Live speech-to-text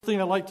The thing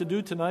I'd like to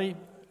do tonight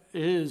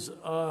is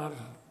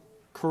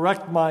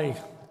correct my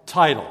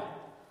title.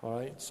 All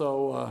right,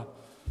 so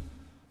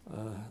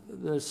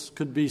this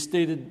could be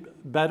stated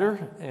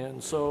better,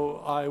 and so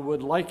I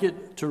would like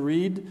it to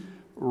read,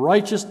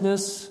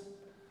 "Righteousness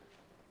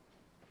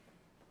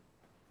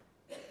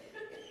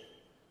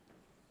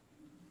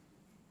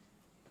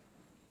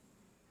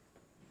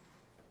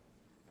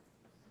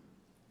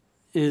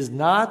is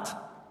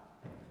not,"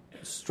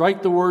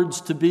 strike the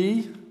words "to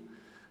be."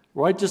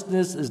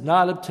 Righteousness is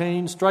not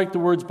obtained, strike the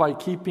words "by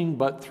keeping,"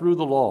 but through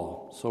the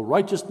law. So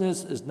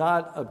righteousness is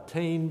not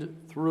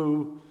obtained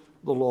through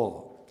the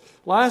law.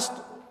 Last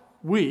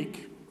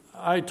week,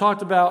 I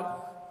talked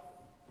about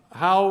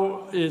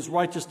how is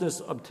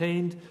righteousness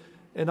obtained,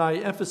 and I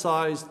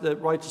emphasized that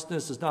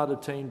righteousness is not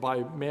obtained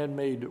by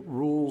man-made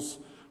rules.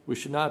 We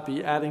should not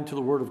be adding to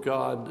the Word of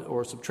God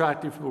or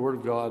subtracting from the Word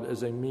of God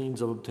as a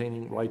means of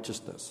obtaining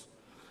righteousness.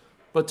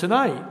 But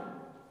tonight,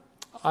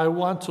 I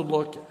want to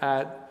look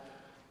at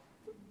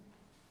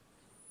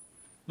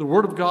the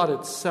Word of God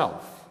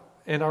itself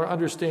and our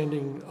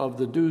understanding of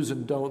the do's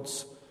and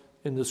don'ts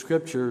in the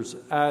Scriptures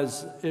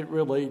as it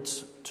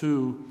relates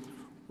to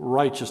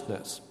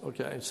righteousness.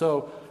 Okay,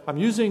 so I'm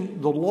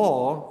using the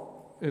law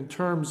in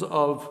terms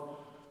of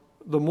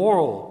the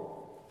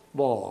moral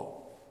law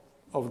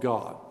of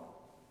God.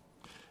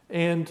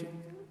 And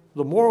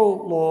the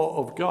moral law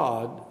of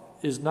God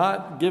is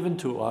not given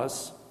to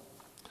us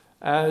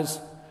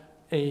as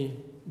a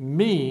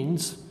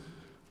means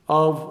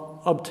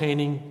of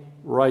obtaining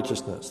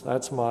righteousness.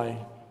 That's my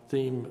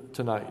theme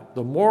tonight.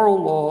 The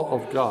moral law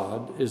of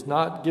God is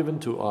not given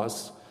to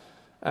us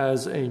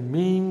as a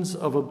means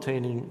of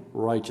obtaining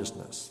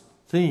righteousness.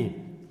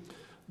 Theme: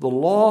 the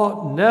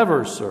law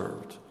never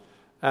served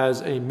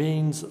as a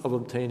means of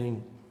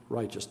obtaining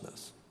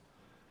righteousness.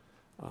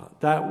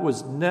 That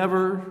was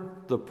never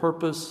the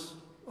purpose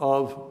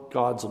of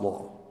God's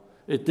law.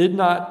 It did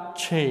not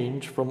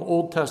change from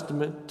Old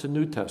Testament to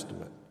New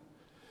Testament.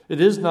 It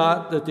is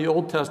not that the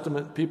Old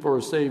Testament people are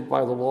saved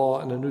by the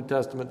law and the New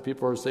Testament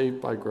people are saved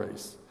by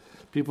grace.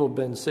 People have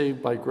been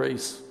saved by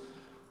grace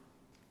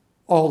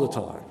all the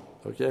time.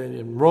 Okay,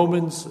 in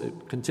Romans,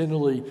 it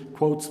continually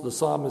quotes the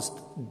psalmist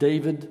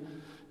David.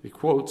 It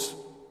quotes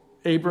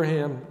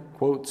Abraham,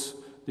 quotes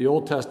the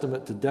Old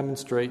Testament to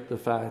demonstrate the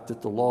fact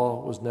that the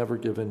law was never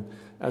given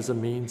as a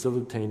means of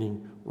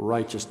obtaining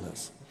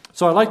righteousness.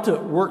 So I'd like to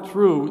work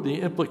through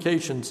the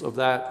implications of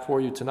that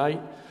for you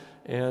tonight.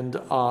 And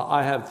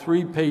I have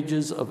 3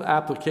 pages of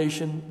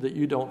application that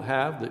you don't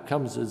have that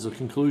comes as a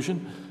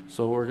conclusion.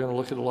 So we're going to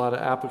look at a lot of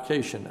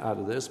application out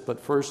of this. But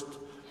first,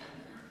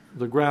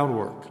 the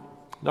groundwork.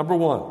 Number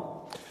 1,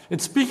 in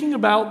speaking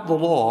about the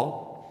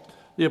law,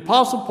 the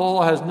Apostle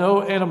Paul has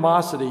no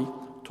animosity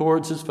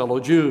towards his fellow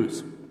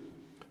Jews.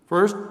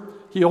 First,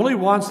 he only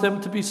wants them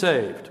to be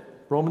saved.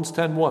 Romans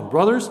 10:1.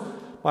 Brothers,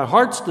 my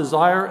heart's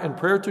desire and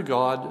prayer to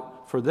God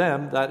for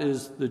them, that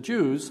is the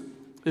Jews,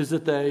 is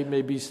that they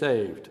may be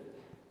saved.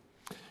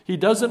 He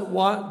doesn't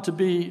want to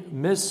be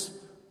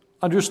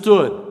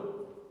misunderstood.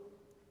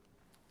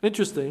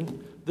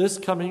 Interesting, this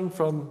coming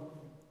from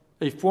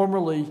a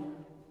formerly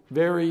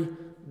very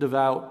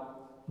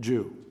devout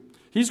Jew.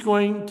 He's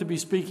going to be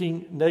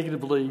speaking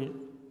negatively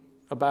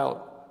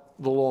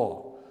about the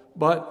law,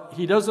 but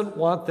he doesn't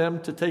want them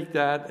to take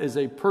that as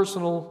a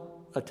personal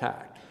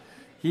attack.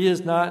 He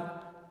is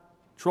not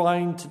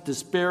trying to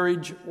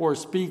disparage or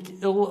speak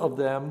ill of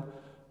them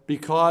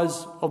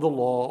because of the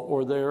law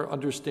or their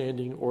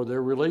understanding or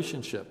their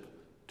relationship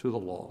to the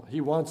law.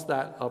 He wants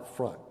that up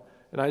front.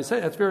 And I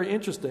say that's very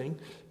interesting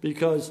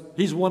because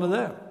he's one of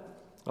them.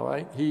 All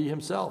right? He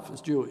himself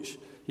is Jewish.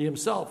 He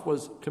himself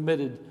was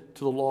committed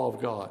to the law of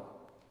God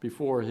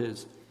before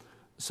his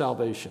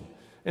salvation.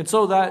 And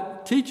so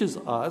that teaches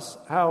us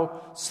how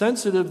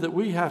sensitive that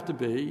we have to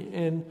be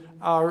in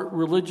our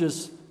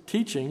religious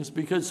teachings,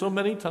 because so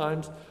many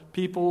times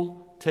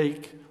people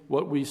take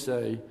what we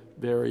say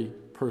very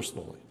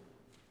personally.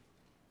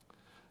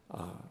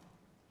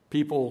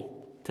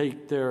 People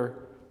take their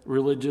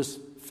religious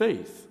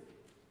faith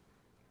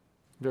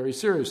very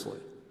seriously.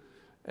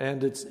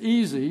 And it's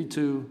easy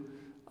to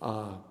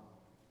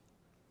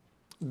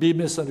be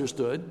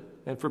misunderstood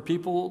and for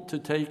people to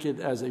take it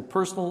as a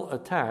personal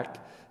attack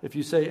if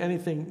you say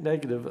anything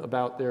negative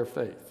about their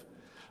faith.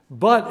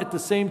 But at the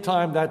same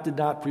time, that did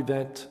not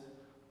prevent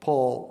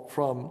Paul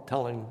from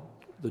telling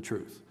the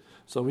truth.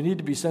 So we need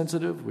to be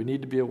sensitive, we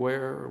need to be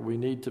aware, we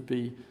need to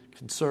be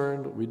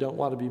concerned, we don't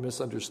want to be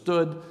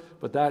misunderstood,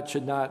 but that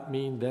should not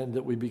mean then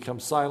that we become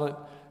silent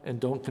and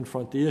don't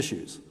confront the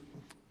issues.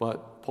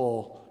 But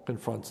Paul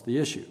confronts the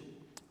issue.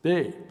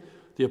 The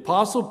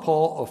Apostle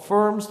Paul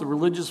affirms the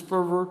religious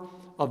fervor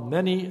of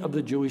many of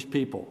the Jewish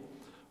people.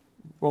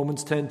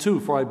 Romans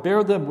 10:2, for I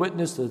bear them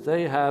witness that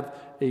they have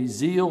a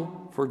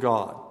zeal for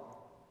God.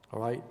 All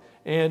right?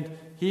 And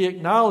he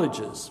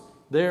acknowledges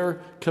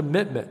their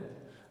commitment,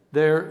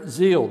 their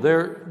zeal,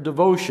 their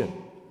devotion,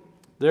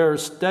 their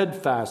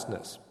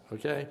steadfastness.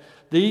 Okay?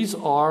 These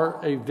are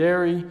a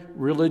very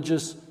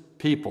religious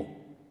people.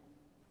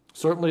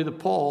 Certainly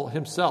Paul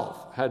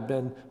himself had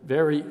been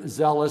very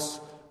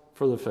zealous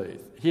for the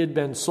faith. He had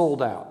been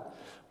sold out.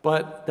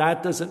 But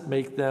that doesn't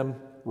make them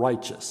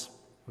righteous.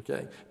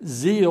 Okay?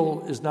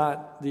 Zeal is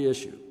not the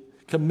issue.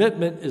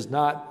 Commitment is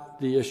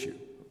not the issue.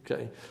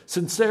 Okay?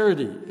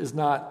 Sincerity is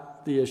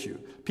not the issue.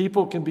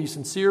 People can be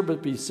sincere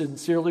but be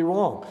sincerely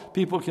wrong.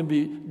 People can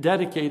be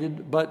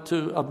dedicated but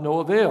of no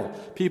avail.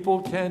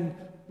 People can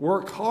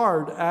work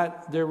hard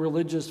at their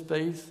religious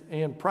faith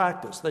and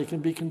practice. They can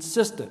be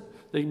consistent.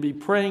 They can be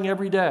praying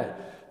every day.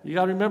 You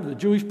got to remember, the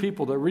Jewish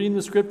people, they're reading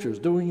the scriptures,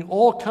 doing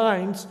all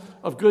kinds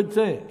of good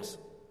things.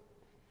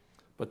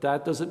 But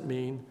that doesn't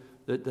mean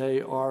that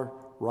they are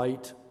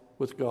right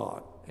with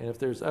God. And if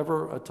there's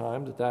ever a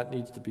time that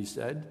needs to be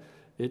said,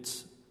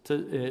 it's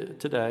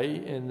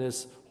today in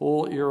this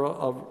whole era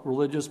of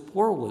religious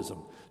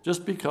pluralism.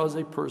 Just because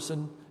a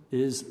person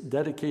is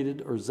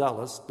dedicated or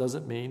zealous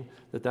doesn't mean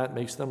that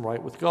makes them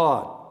right with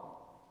God.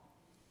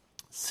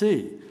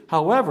 C.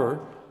 However,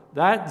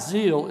 that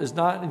zeal is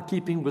not in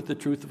keeping with the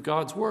truth of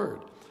God's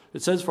word.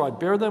 It says, "For I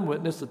bear them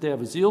witness that they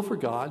have a zeal for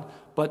God,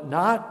 but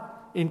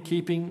not in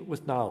keeping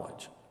with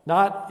knowledge."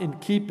 Not in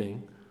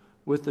keeping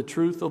with the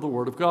truth of the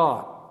word of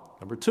God.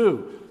 Number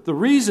 2, the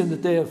reason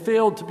that they have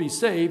failed to be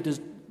saved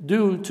is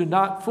due to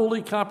not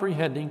fully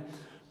comprehending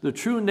the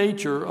true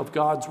nature of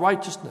God's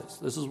righteousness.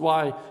 This is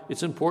why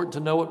it's important to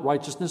know what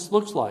righteousness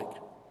looks like.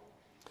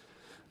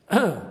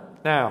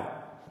 Now,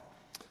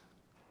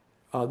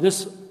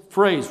 this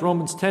phrase,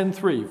 Romans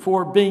 10:3,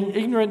 "for being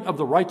ignorant of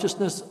the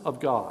righteousness of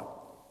God."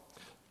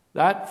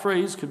 That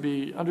phrase could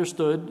be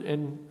understood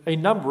in a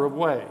number of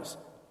ways,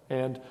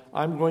 and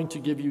I'm going to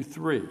give you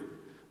 3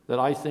 that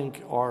I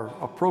think are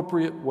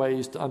appropriate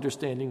ways to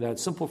understanding that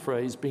simple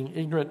phrase, being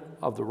ignorant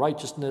of the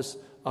righteousness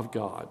of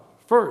God.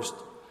 First,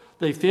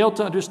 they fail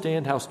to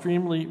understand how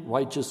extremely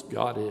righteous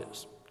God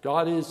is.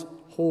 God is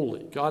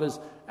holy. God is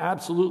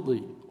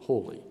absolutely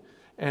holy.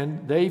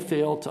 And they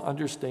fail to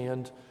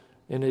understand,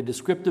 in a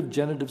descriptive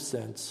genitive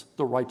sense,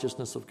 the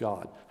righteousness of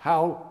God,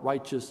 how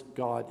righteous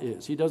God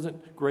is. He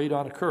doesn't grade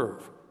on a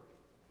curve.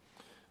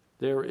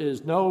 There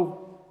is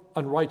no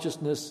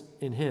unrighteousness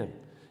in him.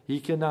 He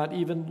cannot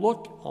even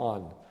look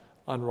on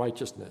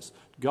unrighteousness.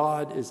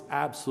 God is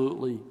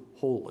absolutely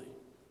holy.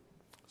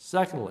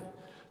 Secondly,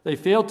 they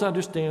fail to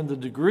understand the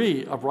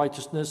degree of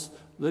righteousness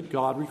that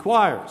God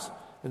requires.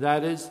 And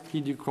that is,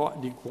 he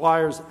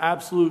requires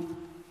absolute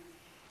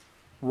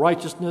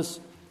righteousness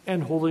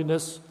and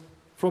holiness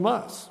from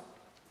us.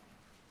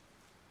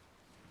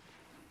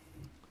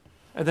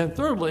 And then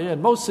thirdly,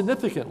 and most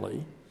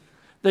significantly,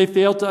 they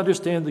fail to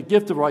understand the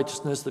gift of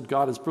righteousness that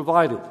God has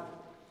provided.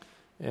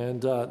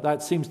 And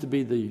that seems to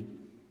be the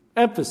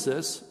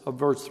emphasis of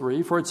verse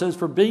 3, for it says,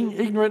 "For being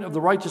ignorant of the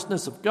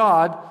righteousness of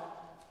God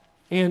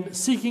and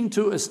seeking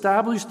to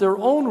establish their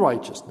own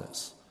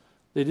righteousness,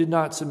 they did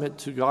not submit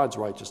to God's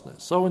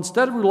righteousness." So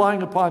instead of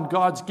relying upon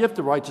God's gift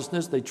of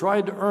righteousness, they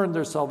tried to earn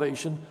their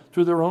salvation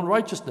through their own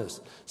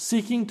righteousness,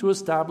 seeking to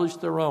establish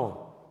their own.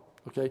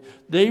 Okay?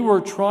 They were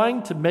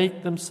trying to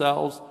make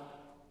themselves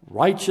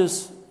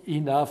righteous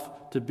enough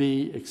to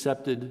be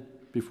accepted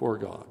before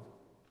God.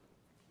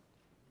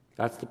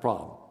 That's the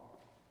problem.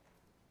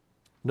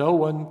 No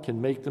one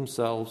can make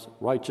themselves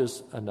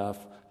righteous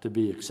enough to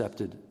be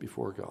accepted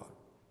before God.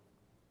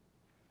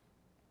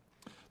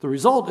 The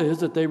result is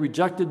that they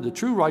rejected the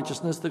true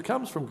righteousness that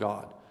comes from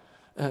God.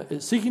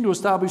 Seeking to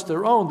establish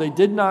their own, they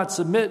did not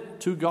submit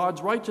to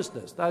God's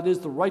righteousness. That is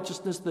the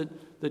righteousness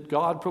that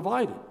God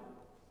provided.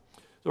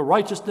 The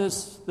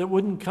righteousness that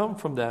wouldn't come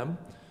from them,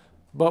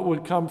 but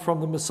would come from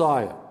the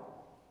Messiah.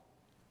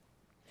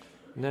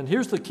 And then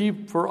here's the key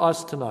for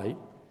us tonight.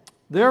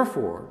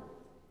 Therefore,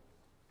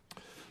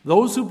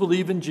 those who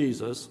believe in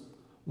Jesus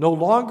no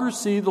longer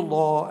see the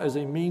law as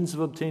a means of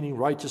obtaining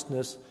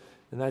righteousness,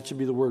 and that should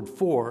be the word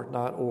for,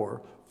 not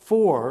or,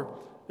 for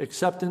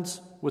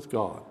acceptance with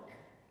God.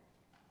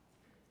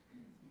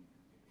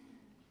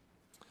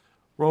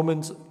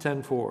 Romans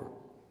 10:4.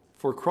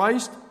 "For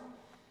Christ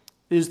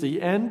is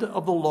the end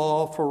of the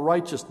law for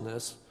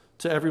righteousness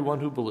to everyone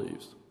who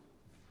believes."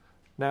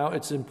 Now,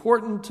 it's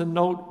important to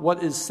note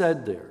what is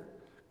said there.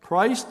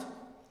 Christ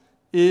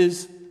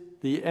is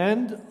the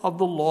end of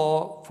the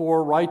law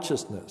for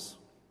righteousness.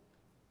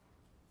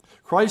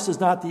 Christ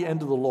is not the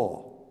end of the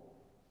law.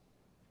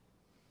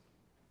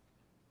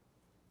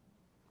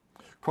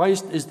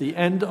 Christ is the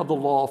end of the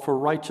law for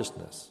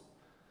righteousness.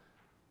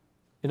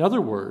 In other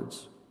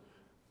words,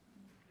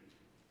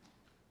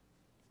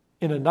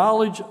 in a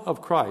knowledge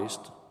of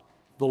Christ,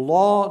 the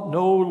law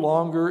no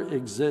longer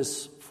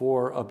exists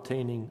for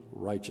obtaining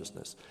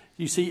righteousness.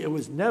 You see, it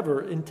was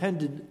never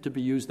intended to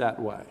be used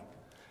that way.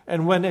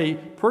 And when a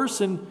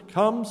person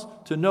comes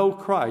to know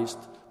Christ,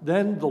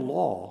 then the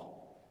law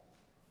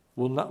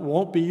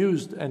won't be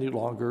used any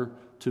longer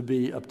to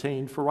be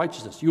obtained for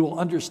righteousness. You will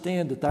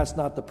understand that that's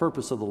not the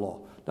purpose of the law.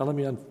 Now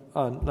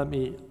let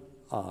me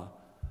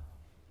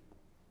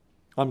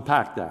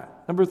unpack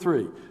that. Number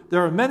 3,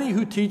 there are many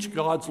who teach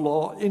God's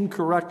law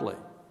incorrectly.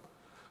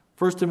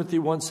 1 Timothy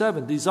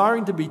 1:7,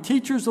 desiring to be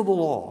teachers of the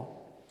law,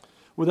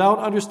 without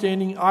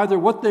understanding either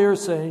what they are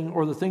saying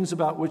or the things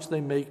about which they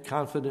make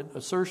confident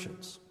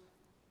assertions.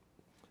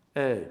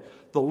 A.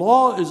 The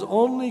law is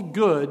only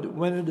good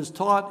when it is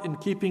taught in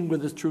keeping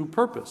with its true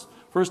purpose.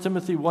 1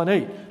 Timothy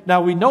 1:8.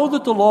 Now we know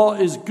that the law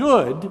is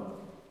good.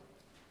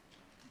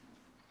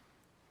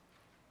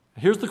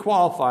 Here's the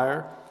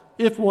qualifier: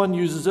 if one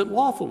uses it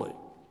lawfully.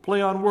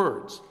 Play on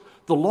words.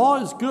 The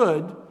law is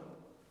good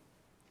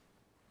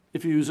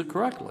if you use it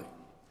correctly.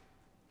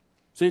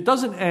 See, it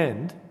doesn't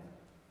end.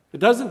 It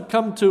doesn't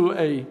come to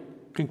a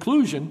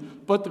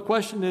conclusion, but the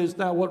question is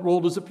now, what role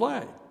does it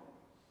play?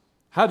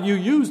 How do you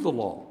use the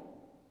law?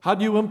 How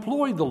do you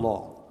employ the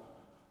law?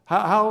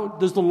 How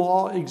does the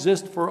law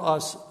exist for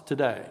us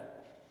today?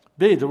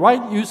 B, the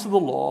right use of the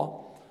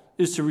law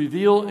is to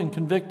reveal and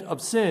convict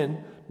of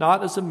sin,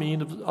 not as a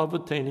means of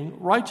attaining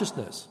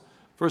righteousness.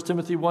 1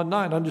 Timothy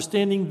 1:9,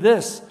 understanding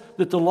this,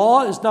 that the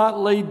law is not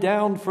laid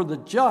down for the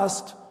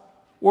just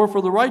or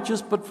for the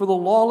righteous, but for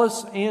the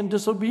lawless and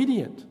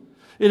disobedient.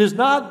 It is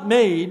not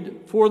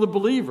made for the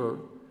believer.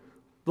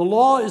 The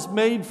law is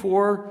made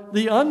for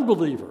the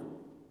unbeliever.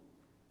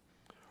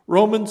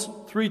 Romans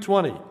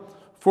 3:20,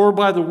 for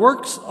by the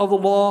works of the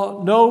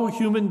law no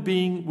human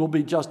being will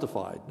be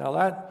justified. Now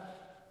that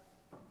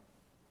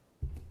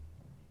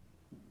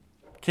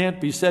can't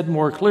be said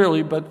more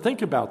clearly, but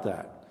think about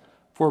that.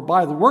 For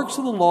by the works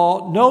of the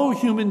law no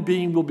human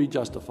being will be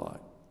justified.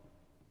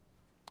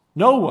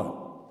 No one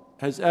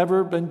has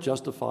ever been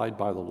justified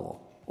by the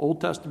law.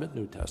 Old Testament,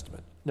 New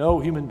Testament. No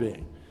human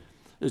being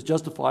is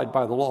justified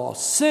by the law,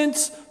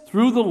 since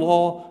through the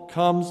law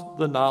comes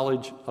the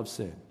knowledge of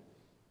sin.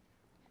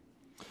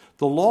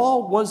 The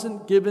law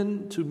wasn't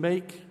given to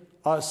make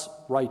us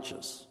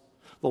righteous.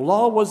 The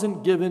law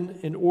wasn't given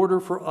in order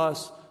for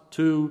us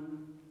to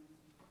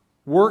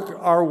work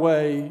our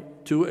way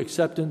to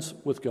acceptance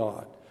with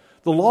God.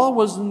 The law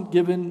wasn't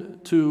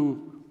given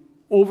to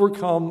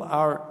overcome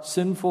our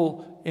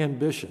sinful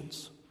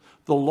ambitions.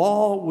 The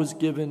law was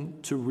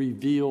given to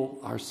reveal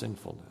our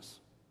sinfulness.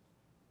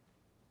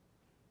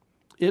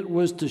 It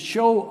was to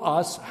show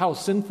us how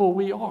sinful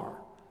we are.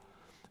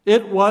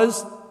 It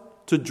was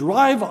to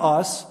drive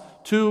us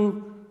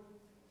to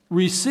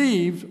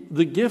receive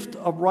the gift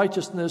of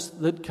righteousness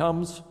that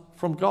comes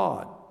from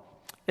God.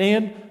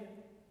 And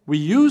we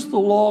use the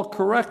law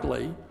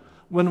correctly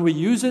when we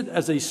use it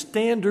as a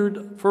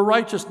standard for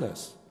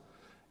righteousness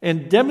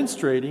and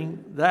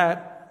demonstrating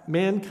that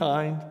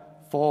mankind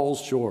falls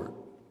short.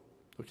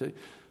 Okay?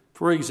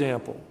 For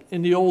example,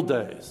 in the old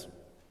days,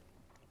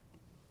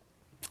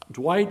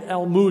 Dwight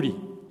L. Moody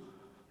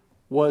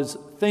was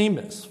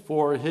famous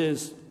for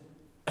his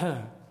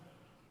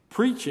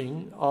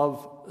preaching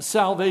of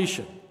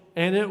salvation.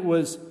 And it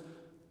was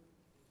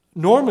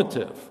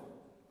normative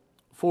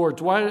for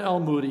Dwight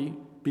L. Moody,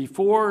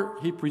 before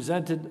he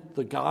presented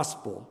the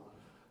gospel,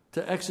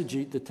 to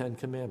exegete the Ten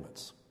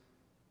Commandments.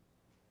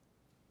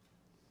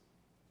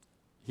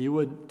 He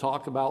would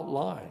talk about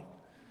lying.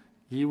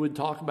 He would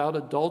talk about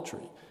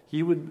adultery.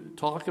 He would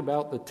talk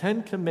about the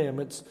Ten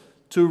Commandments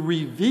to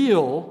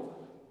reveal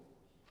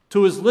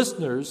to his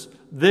listeners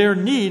their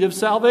need of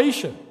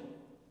salvation.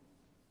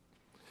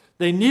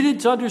 They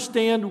needed to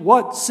understand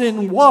what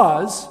sin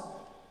was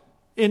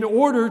in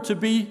order to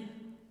be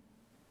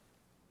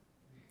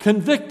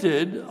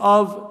convicted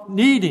of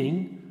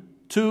needing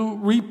to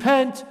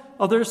repent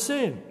of their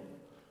sin.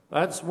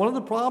 That's one of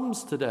the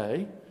problems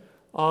today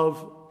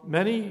of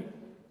many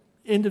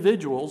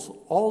individuals.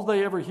 All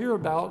they ever hear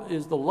about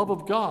is the love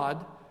of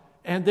God,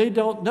 and they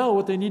don't know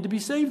what they need to be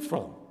saved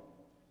from.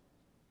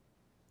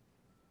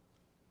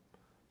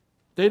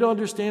 They don't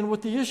understand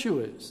what the issue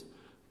is.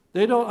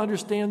 They don't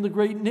understand the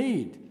great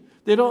need.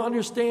 They don't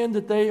understand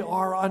that they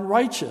are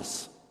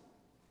unrighteous,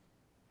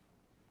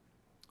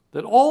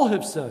 that all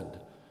have sinned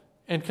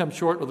and come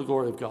short of the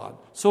glory of God.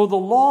 So the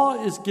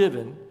law is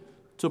given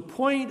to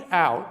point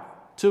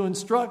out, to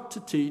instruct, to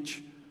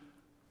teach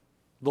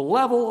the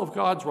level of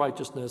God's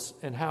righteousness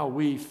and how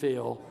we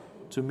fail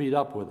to meet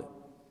up with it.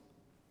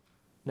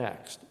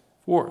 Next,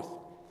 fourth,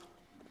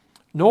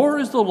 nor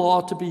is the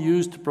law to be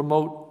used to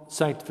promote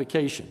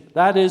sanctification.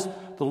 That is,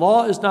 the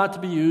law is not to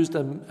be used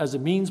as a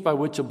means by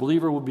which a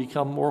believer will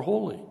become more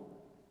holy.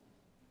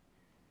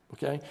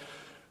 Okay?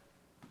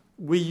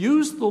 We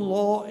use the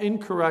law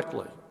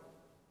incorrectly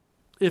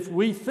if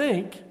we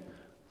think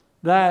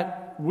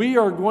that we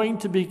are going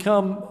to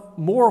become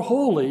more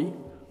holy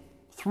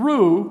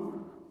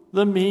through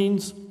the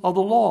means of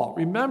the law.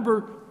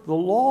 Remember, the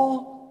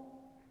law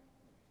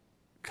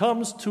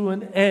comes to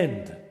an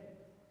end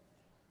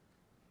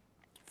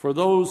for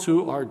those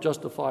who are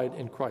justified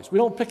in Christ. We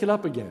don't pick it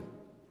up again.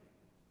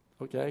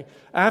 Okay?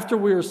 After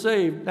we are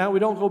saved, now we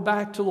don't go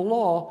back to the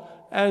law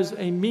as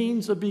a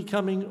means of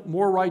becoming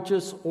more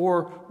righteous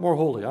or more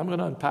holy. I'm going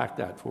to unpack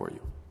that for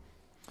you.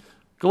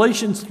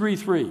 Galatians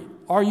 3:3.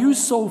 Are you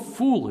so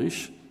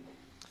foolish?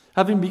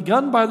 Having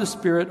begun by the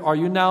Spirit, are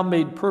you now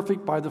made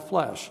perfect by the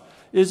flesh?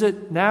 Is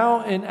it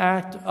now an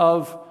act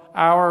of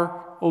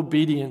our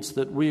obedience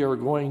that we are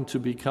going to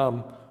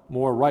become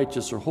more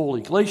righteous or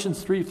holy?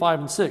 Galatians 3:5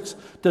 and 6.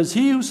 Does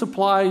he who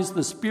supplies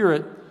the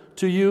Spirit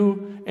to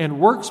you and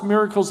works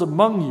miracles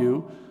among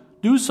you,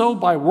 do so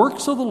by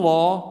works of the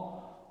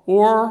law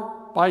or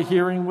by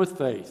hearing with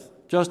faith,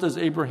 just as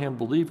Abraham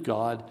believed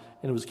God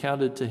and it was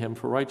counted to him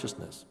for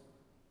righteousness.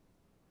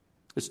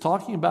 It's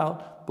talking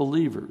about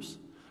believers.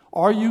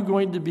 Are you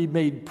going to be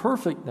made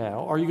perfect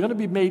now? Are you going to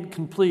be made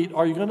complete?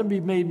 Are you going to be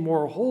made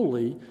more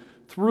holy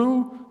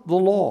through the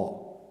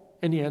law?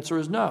 And the answer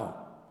is no.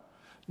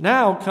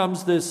 Now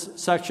comes this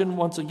section,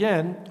 once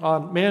again,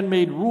 on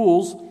man-made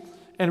rules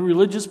and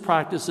religious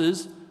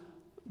practices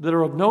that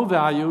are of no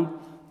value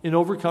in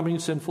overcoming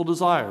sinful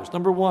desires.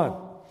 Number one,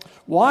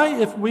 why,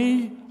 if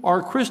we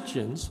are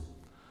Christians,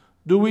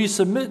 do we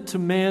submit to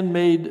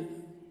man-made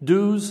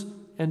do's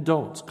and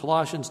don'ts?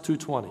 Colossians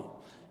 2:20.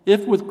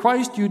 If with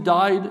Christ you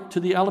died to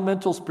the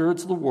elemental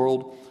spirits of the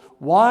world,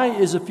 why,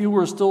 as if you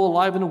were still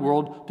alive in the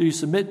world, do you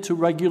submit to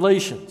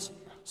regulations,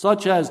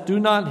 such as do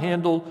not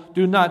handle,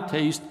 do not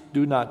taste,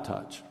 do not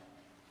touch?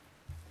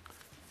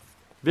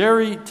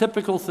 Very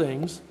typical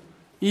things,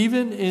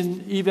 even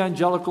in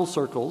evangelical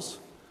circles,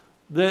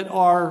 that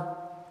are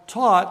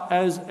taught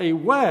as a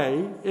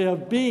way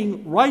of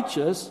being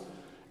righteous,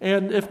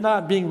 and if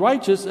not being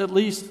righteous, at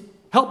least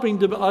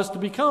helping us to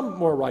become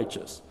more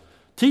righteous.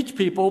 Teach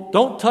people,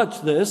 don't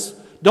touch this,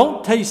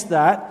 don't taste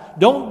that,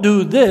 don't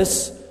do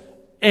this,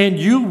 and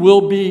you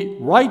will be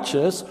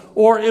righteous,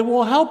 or it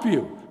will help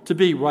you to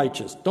be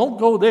righteous. Don't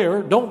go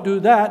there, don't do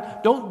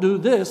that, don't do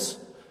this,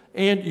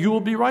 and you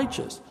will be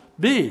righteous.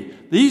 B,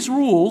 these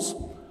rules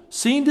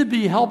seem to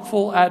be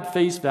helpful at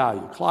face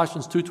value.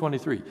 Colossians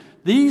 2:23.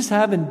 These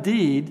have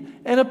indeed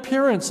an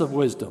appearance of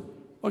wisdom.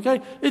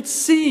 Okay? It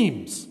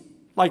seems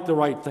like the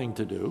right thing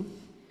to do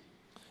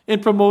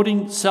in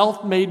promoting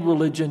self-made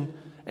religion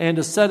and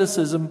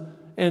asceticism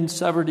and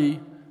severity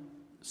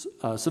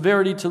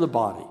to the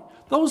body.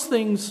 Those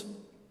things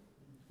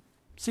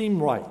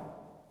seem right.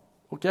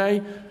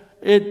 Okay?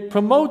 It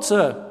promotes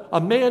a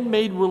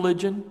man-made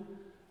religion,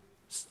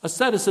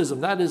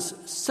 asceticism, that is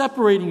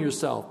separating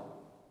yourself,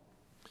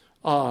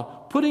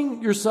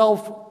 putting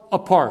yourself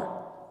apart.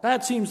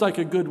 That seems like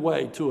a good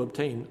way to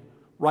obtain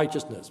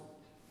righteousness.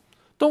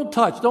 Don't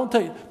touch, don't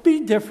take, be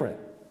different.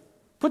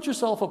 Put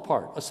yourself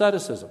apart,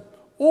 asceticism.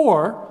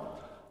 Or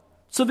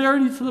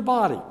severity to the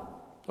body.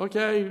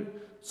 Okay?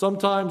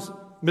 Sometimes,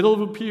 middle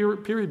of a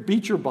period,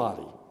 beat your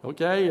body.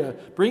 Okay?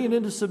 Bring it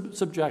into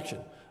subjection.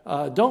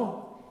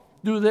 Don't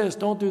do this,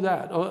 don't do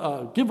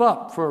that. Give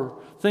up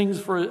for things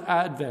for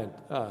Advent,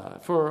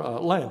 for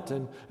Lent,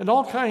 and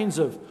all kinds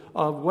of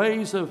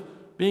ways of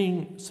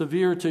being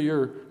severe to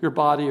your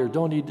body, or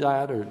don't eat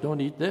that, or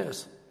don't eat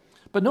this.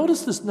 But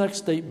notice this next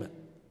statement,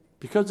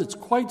 because it's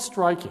quite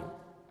striking.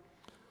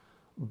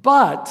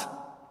 But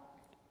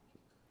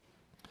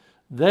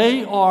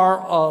they are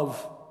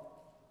of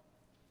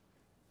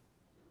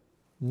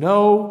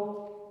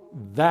no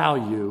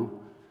value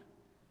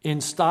in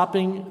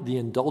stopping the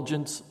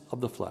indulgence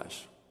of the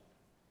flesh.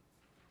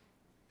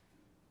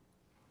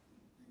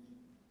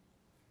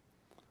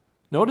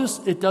 Notice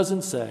it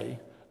doesn't say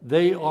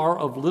they are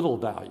of little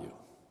value.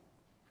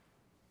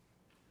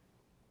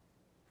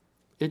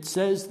 It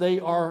says they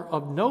are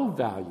of no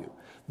value.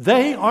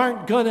 They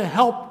aren't going to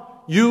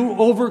help you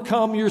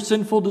overcome your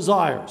sinful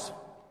desires.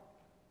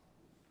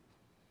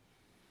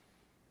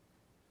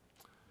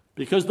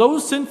 Because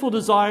those sinful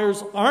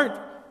desires aren't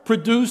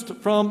produced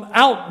from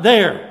out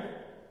there.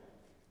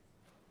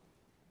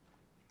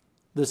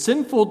 The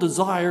sinful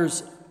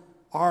desires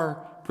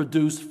are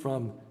produced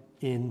from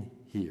in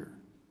here.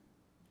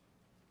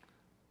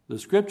 The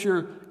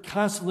Scripture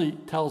constantly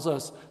tells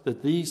us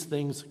that these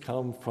things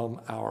come from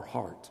our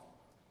heart.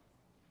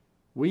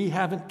 We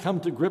haven't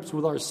come to grips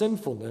with our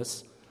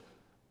sinfulness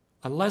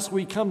unless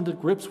we come to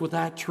grips with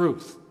that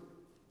truth.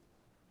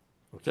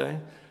 Okay?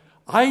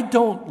 I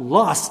don't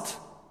lust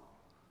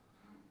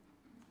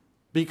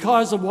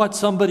because of what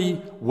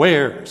somebody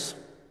wears.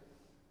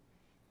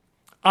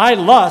 I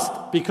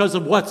lust because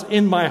of what's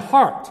in my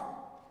heart.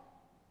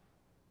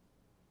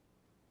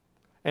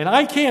 And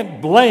I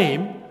can't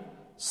blame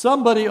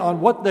somebody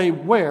on what they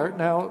wear.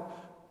 Now,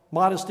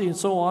 modesty and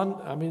so on,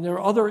 I mean, there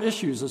are other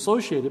issues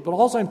associated, but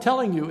all I'm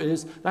telling you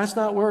is that's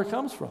not where it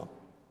comes from.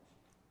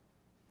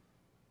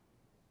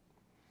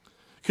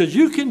 Because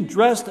you can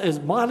dress as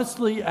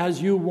modestly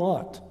as you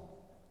want.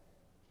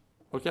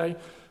 Okay?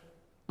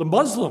 The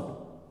Muslim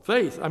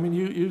faith, I mean,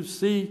 you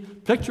see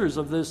pictures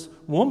of this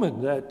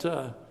woman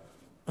that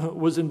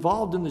was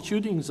involved in the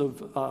shootings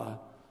of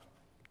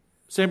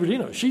San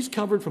Bernardino. She's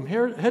covered from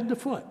head to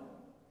foot,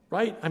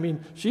 right? I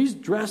mean, she's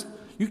dressed,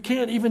 you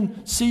can't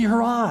even see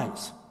her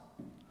eyes.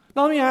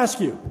 Now let me ask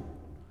you,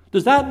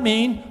 does that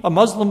mean a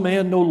Muslim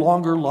man no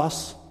longer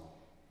lusts?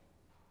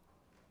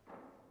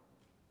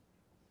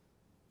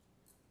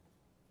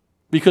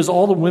 Because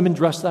all the women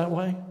dress that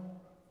way?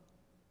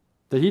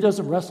 That he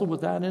doesn't wrestle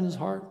with that in his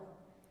heart?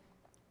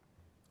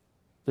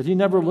 That he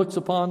never looks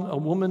upon a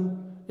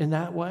woman in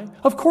that way?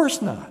 Of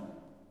course not.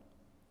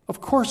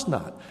 Of course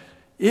not.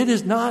 It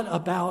is not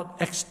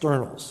about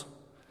externals.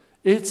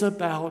 It's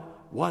about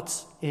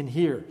what's in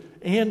here.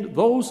 And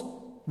those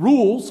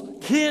rules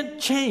can't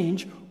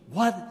change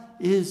what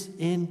is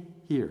in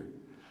here.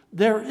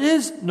 There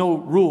is no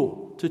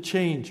rule to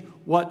change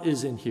what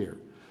is in here.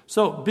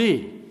 So,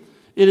 B,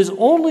 it is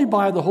only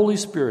by the Holy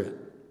Spirit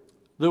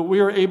that we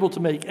are able to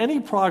make any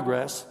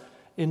progress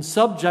in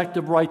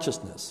subjective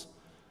righteousness.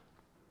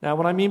 Now,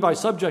 what I mean by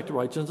subjective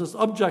righteousness,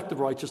 objective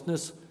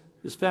righteousness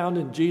is found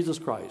in Jesus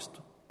Christ.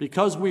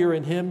 Because we are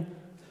in him,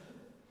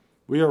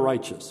 we are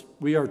righteous.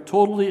 We are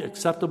totally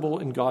acceptable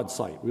in God's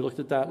sight. We looked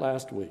at that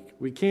last week.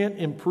 We can't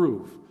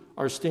improve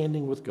our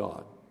standing with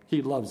God.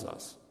 He loves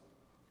us.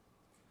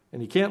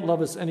 And he can't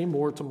love us any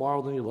more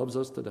tomorrow than he loves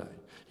us today.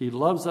 He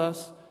loves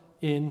us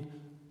in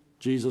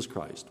Jesus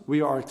Christ.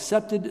 We are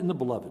accepted in the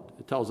beloved,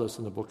 it tells us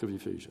in the book of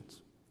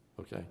Ephesians.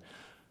 Okay?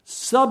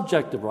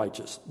 Subjective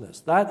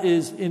righteousness, that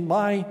is in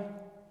my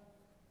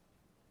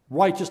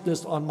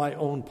righteousness on my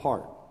own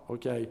part.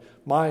 Okay?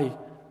 My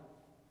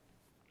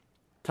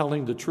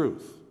telling the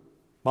truth,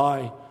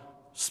 my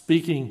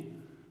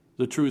speaking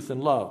the truth in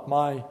love,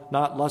 my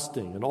not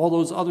lusting, and all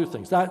those other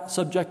things. That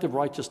subjective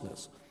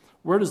righteousness.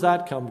 Where does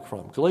that come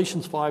from?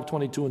 Galatians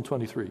 5:22 and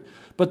 23.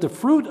 But the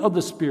fruit of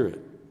the Spirit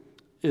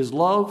is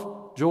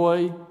love,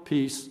 joy,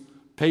 peace,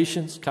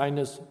 patience,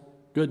 kindness,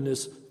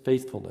 goodness,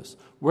 faithfulness.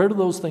 Where do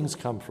those things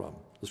come from?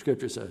 The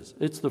Scripture says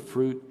it's the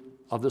fruit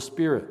of the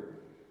Spirit.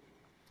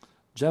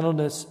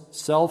 Gentleness,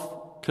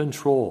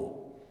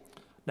 self-control.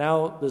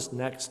 Now this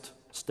next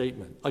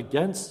statement.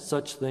 Against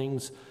such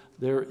things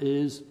there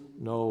is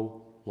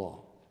no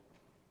law.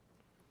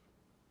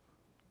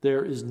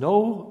 There is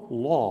no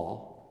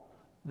law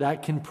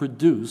that can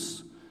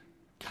produce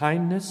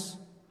kindness,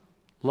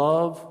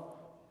 love,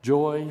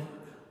 joy,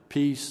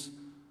 peace,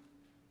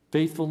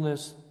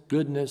 faithfulness,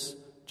 goodness,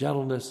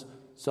 gentleness,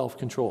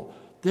 self-control.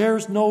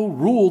 There's no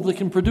rule that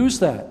can produce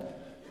that.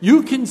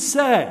 You can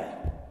say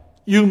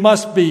you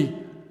must be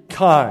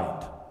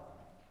kind,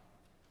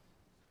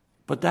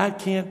 but that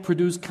can't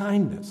produce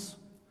kindness.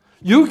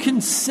 You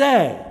can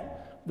say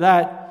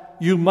that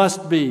you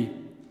must be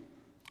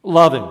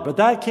loving, but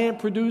that can't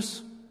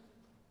produce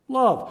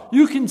love.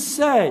 You can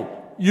say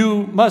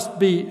you must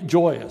be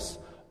joyous,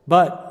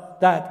 but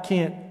that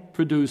can't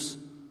produce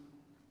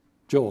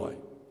joy.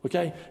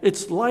 Okay?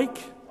 It's like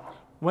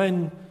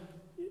when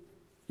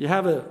you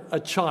have a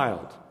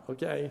child,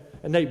 okay,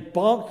 and they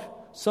bonk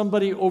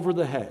somebody over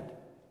the head.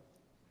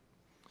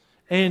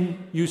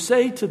 And you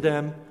say to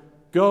them,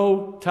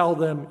 go tell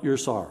them you're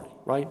sorry,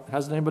 right?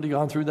 Hasn't anybody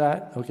gone through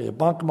that? Okay, you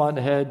bonk them on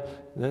the head,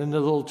 and then the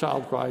little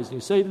child cries, and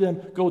you say to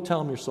them, go tell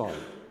them you're sorry.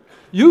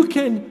 You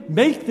can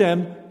make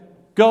them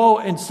go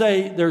and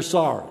say they're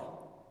sorry.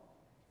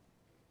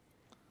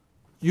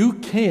 You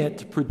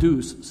can't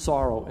produce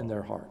sorrow in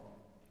their heart.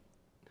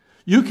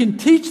 You can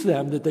teach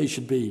them that they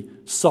should be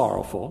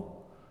sorrowful,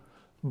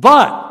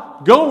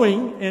 but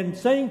going and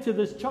saying to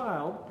this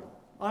child,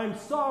 I'm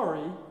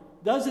sorry,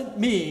 doesn't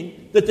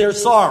mean that they're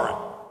sorry.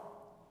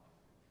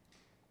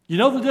 You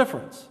know the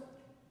difference.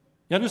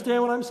 You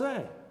understand what I'm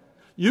saying?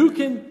 You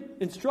can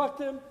instruct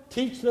them,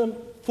 teach them,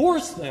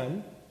 force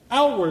them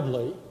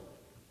outwardly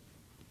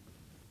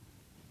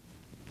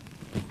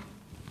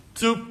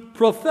to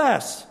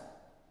profess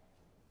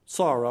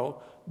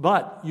sorrow,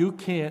 but you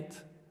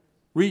can't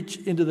reach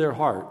into their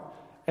heart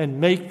and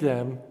make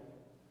them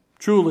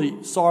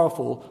truly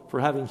sorrowful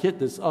for having hit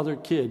this other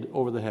kid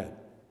over the head.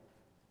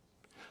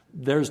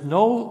 There's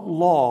no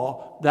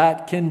law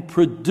that can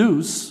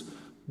produce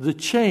the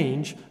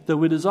change that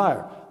we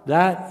desire.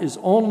 That is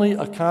only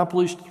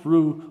accomplished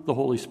through the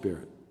Holy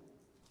Spirit.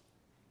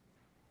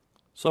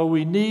 So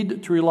we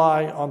need to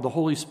rely on the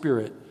Holy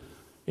Spirit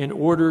in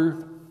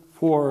order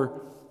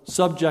for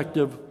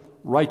subjective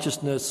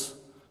righteousness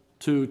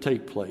to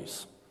take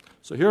place.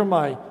 So here are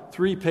my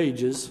 3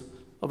 pages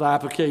of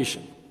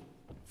application.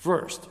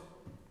 First,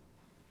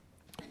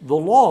 the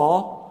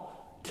law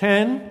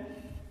can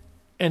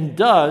and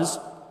does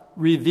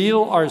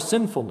reveal our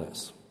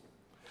sinfulness.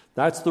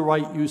 That's the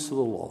right use of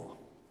the law.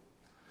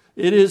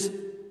 It is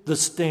the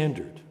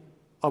standard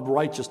of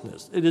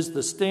righteousness. It is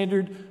the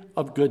standard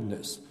of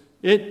goodness.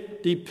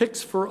 It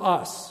depicts for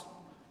us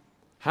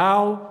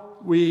how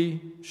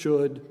we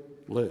should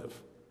live.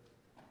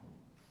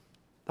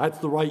 That's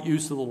the right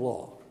use of the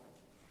law.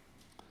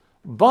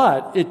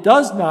 But it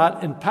does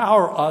not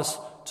empower us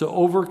to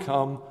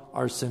overcome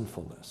our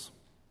sinfulness.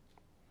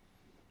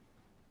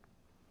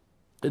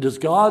 It is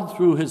God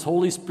through his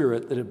Holy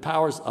Spirit that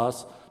empowers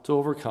us to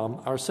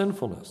overcome our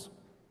sinfulness.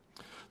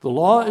 The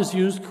law is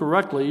used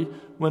correctly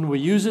when we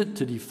use it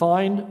to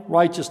define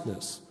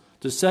righteousness,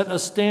 to set a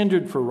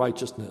standard for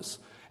righteousness,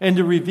 and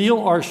to reveal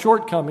our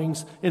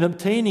shortcomings in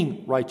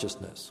obtaining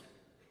righteousness.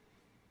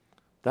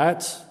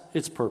 That's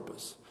its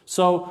purpose.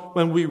 So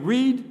when we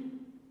read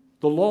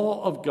the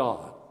law of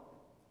God,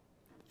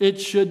 it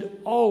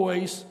should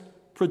always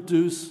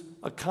produce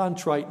a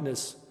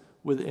contriteness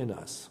within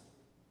us.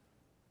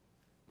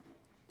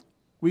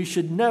 We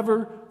should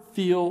never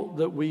feel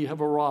that we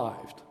have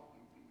arrived.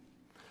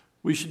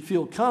 We should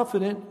feel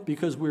confident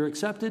because we're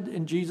accepted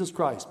in Jesus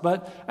Christ.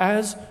 But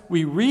as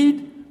we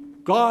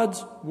read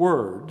God's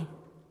word,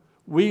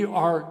 we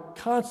are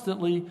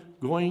constantly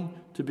going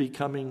to be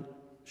coming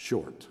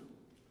short.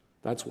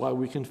 That's why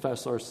we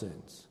confess our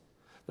sins.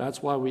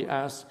 That's why we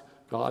ask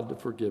God to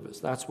forgive us.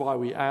 That's why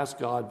we ask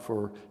God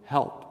for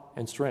help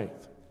and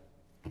strength.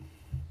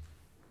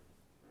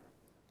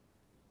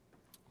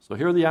 So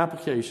here are the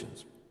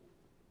applications.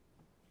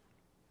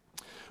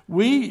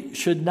 We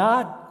should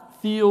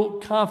not feel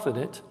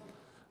confident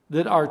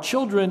that our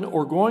children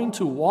are going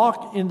to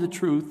walk in the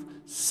truth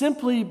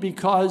simply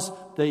because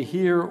they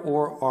hear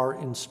or are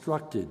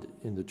instructed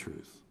in the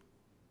truth.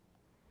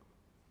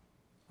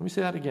 Let me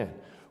say that again.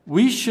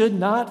 We should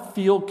not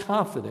feel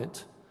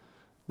confident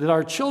that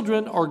our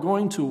children are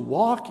going to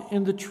walk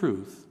in the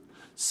truth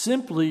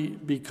simply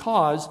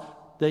because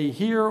they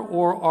hear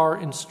or are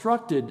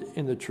instructed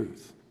in the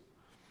truth.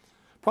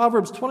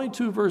 Proverbs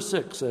 22 verse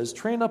 6 says,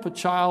 "Train up a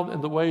child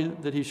in the way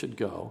that he should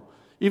go.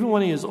 Even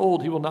when he is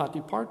old, he will not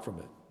depart from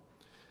it."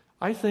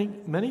 I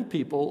think many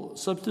people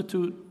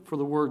substitute for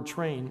the word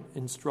train,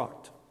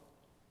 instruct.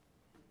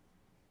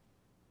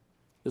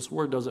 This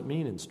word doesn't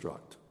mean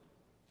instruct.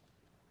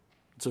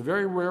 It's a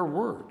very rare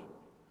word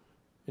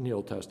in the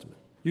Old Testament.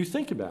 You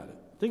think about it.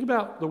 Think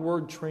about the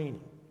word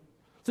training.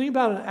 Think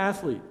about an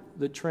athlete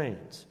that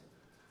trains.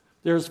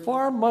 There's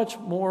far much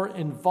more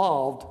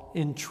involved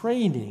in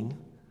training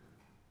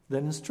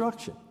than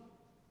instruction.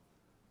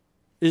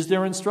 Is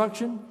there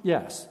instruction?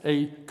 Yes.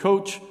 A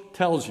coach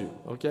tells you,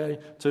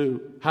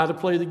 to how to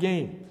play the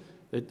game.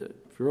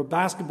 If you're a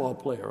basketball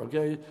player,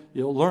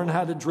 you'll learn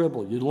how to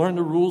dribble. You learn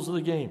the rules of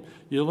the game.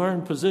 You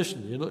learn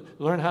position. You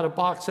learn how to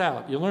box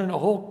out. You learn a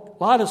whole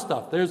lot of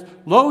stuff. There's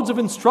loads of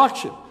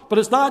instruction, but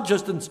it's not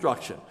just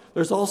instruction.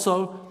 There's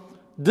also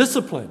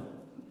discipline.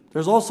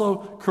 There's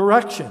also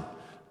correction.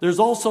 There's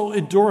also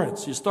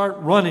endurance. You start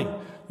running.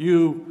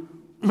 You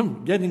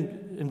getting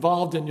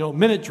involved in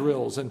minute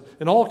drills and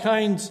all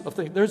kinds of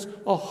things. There's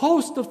a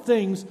host of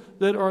things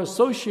that are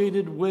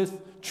associated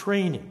with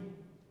training.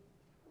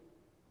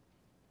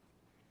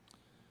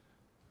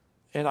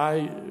 And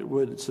I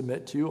would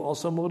submit to you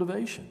also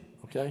motivation.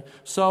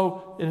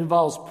 So it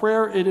involves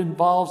prayer. It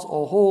involves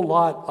a whole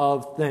lot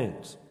of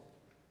things.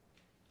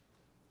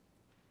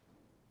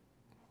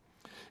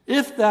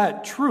 If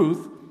that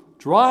truth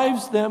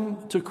drives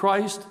them to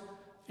Christ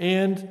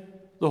and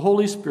the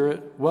Holy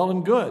Spirit, well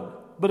and good.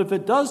 But if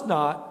it does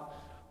not,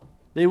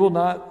 they will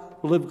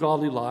not live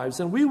godly lives,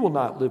 and we will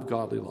not live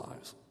godly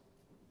lives.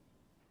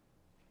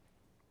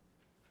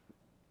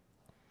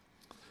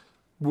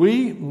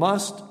 We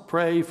must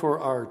pray for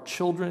our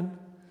children,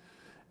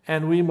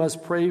 and we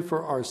must pray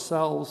for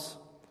ourselves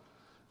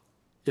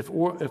if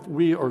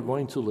we are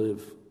going to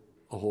live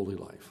a holy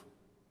life.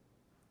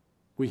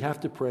 We have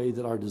to pray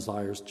that our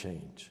desires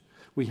change.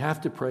 We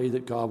have to pray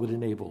that God would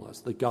enable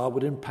us, that God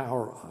would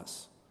empower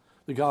us,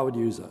 that God would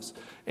use us.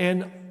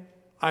 And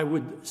I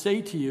would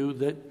say to you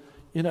that,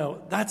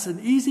 that's an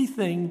easy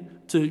thing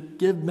to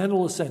give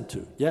mental assent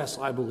to. Yes,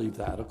 I believe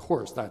that. Of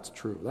course, that's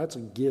true. That's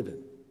a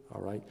given,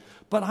 all right?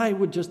 But I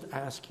would just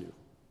ask you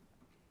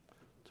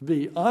to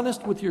be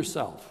honest with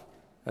yourself,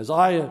 as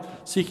I am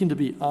seeking to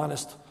be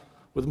honest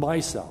with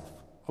myself,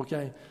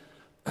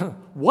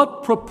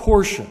 What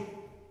proportion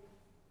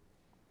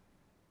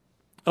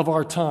of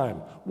our time,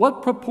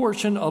 what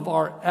proportion of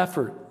our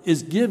effort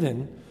is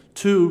given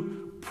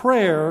to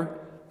prayer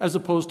as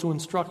opposed to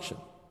instruction?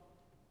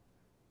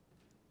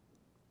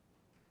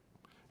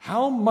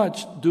 How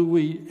much do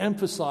we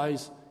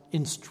emphasize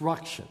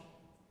instruction?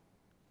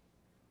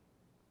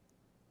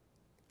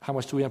 How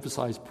much do we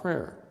emphasize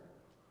prayer?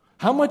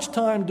 How much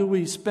time do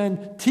we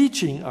spend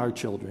teaching our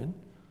children?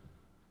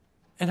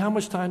 And how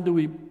much time do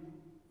we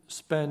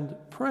spend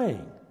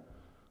praying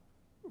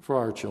for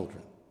our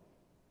children?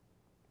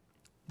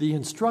 The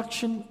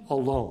instruction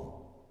alone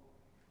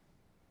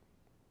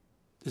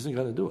isn't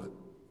going to do it.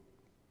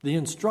 The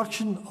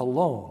instruction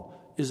alone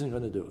isn't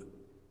going to do it.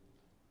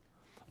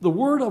 The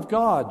Word of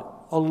God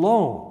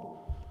alone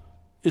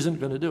isn't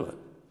going to do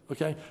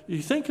it.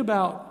 You think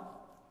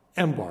about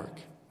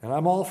Embark, and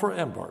I'm all for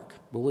Embark,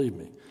 believe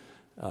me.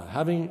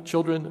 Having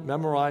children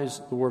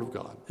memorize the Word of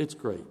God, it's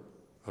great.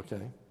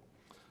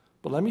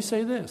 But let me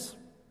say this.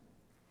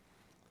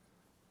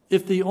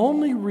 If the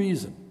only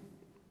reason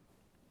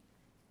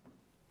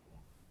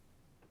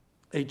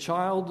a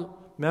child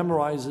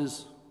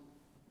memorizes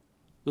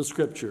the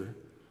Scripture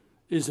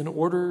is in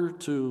order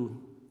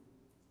to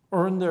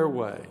earn their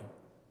way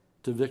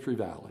to Victory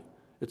Valley,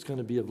 it's going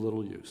to be of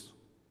little use.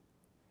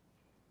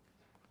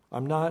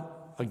 I'm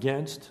not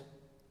against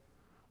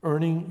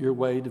earning your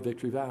way to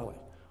Victory Valley.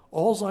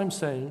 All I'm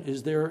saying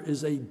is there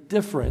is a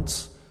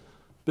difference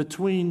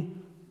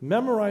between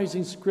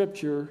memorizing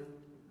Scripture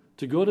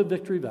to go to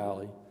Victory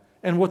Valley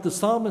and what the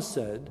psalmist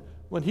said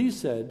when he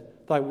said,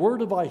 "Thy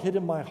word have I hid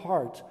in my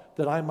heart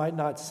that I might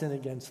not sin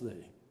against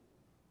thee."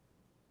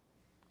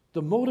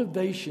 The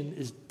motivation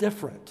is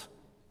different.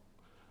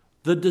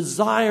 The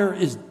desire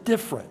is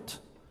different.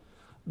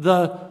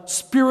 The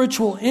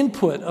spiritual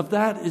input of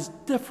that is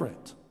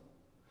different.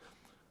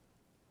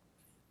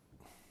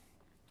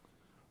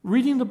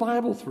 Reading the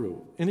Bible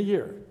through in a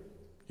year.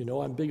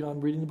 I'm big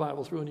on reading the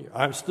Bible through in a year.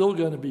 I'm still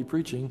going to be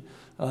preaching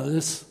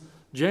this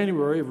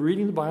January of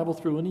reading the Bible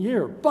through in a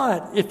year.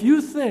 But if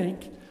you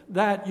think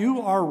that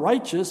you are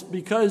righteous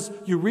because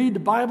you read the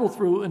Bible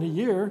through in a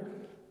year,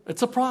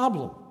 it's a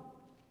problem.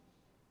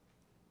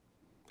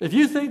 If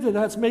you think that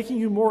that's making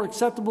you more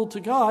acceptable to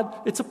God,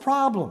 it's a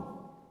problem.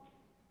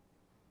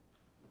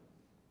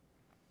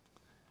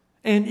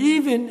 And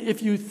even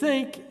if you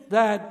think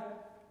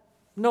that,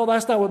 no,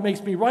 that's not what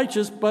makes me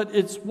righteous, but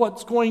it's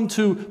what's going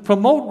to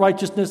promote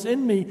righteousness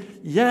in me,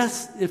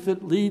 yes, if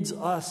it leads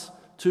us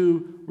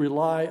to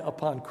rely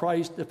upon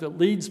Christ, if it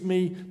leads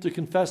me to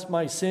confess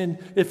my sin,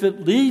 if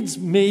it leads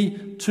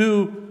me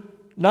to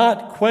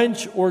not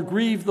quench or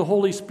grieve the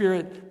Holy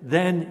Spirit,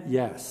 then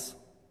yes.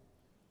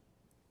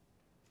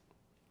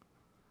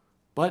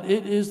 But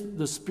it is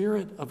the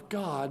Spirit of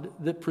God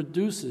that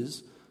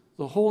produces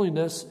the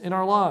holiness in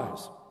our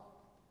lives,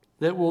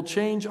 that will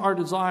change our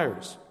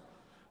desires,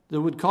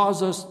 that would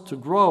cause us to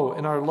grow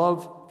in our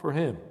love for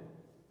Him.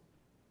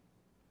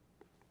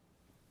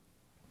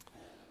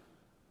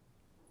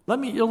 Let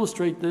me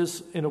illustrate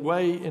this in a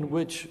way in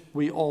which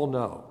we all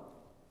know.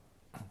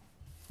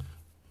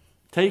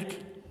 Take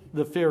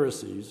the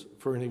Pharisees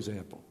for an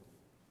example.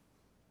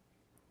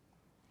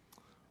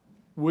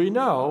 We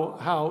know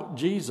how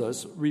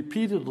Jesus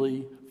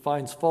repeatedly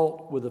finds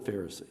fault with the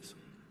Pharisees.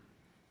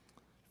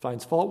 He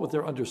finds fault with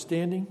their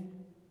understanding.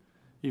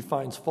 He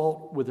finds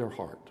fault with their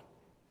heart.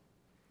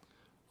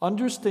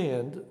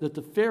 Understand that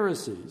the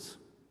Pharisees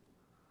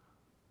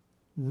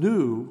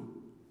knew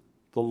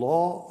the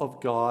law of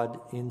God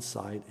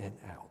inside and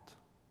out.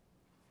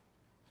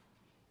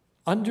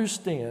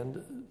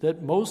 Understand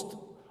that most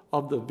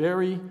of the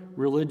very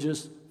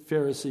religious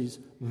Pharisees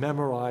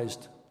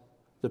memorized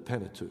the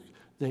Pentateuch.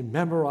 They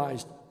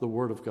memorized the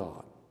Word of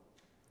God.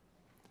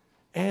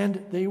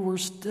 And they were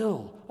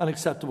still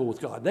unacceptable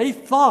with God. They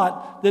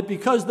thought that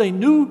because they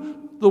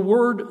knew the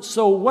Word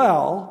so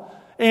well,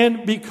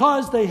 and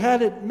because they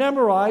had it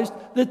memorized,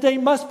 that they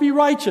must be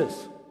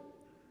righteous.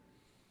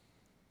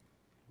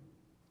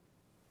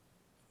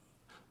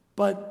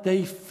 But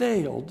they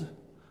failed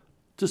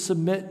to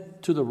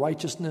submit to the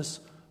righteousness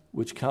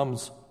which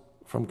comes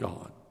from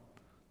God.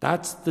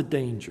 That's the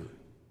danger.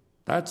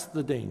 That's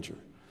the danger.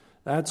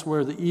 That's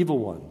where the evil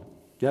one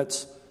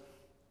gets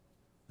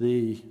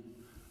the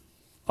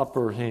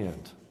upper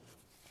hand.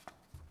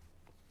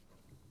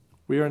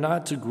 We are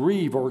not to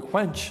grieve or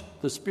quench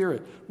the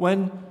Spirit.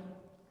 When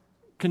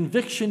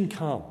conviction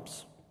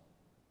comes,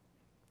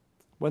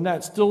 when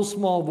that still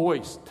small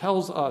voice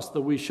tells us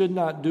that we should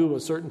not do a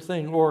certain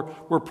thing, or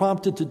we're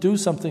prompted to do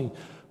something,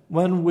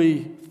 when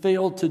we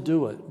fail to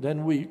do it,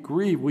 then we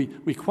grieve,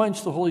 we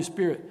quench the Holy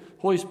Spirit.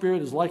 Holy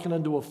Spirit is likened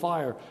unto a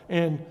fire,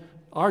 and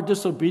our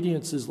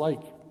disobedience is like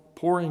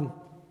pouring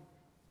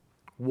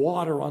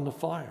water on the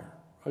fire.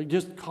 It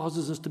just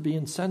causes us to be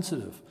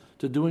insensitive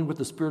to doing what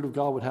the Spirit of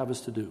God would have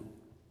us to do.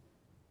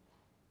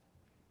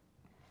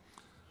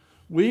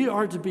 We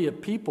are to be a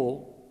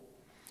people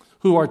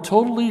who are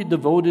totally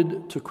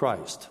devoted to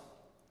Christ.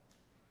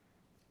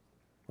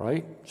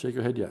 Right? Shake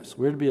your head, yes.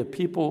 We're to be a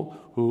people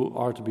who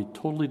are to be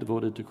totally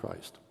devoted to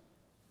Christ.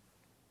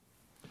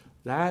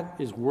 That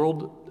is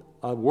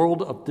a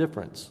world of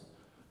difference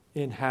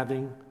in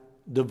having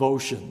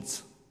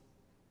devotions.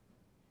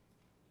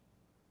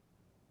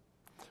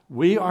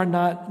 We are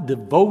not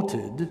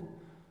devoted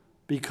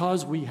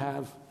because we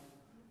have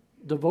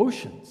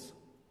devotions.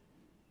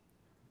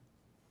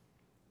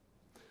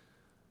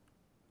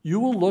 You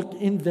will look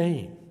in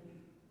vain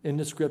in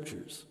the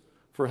Scriptures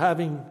for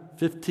having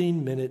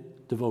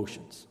 15-minute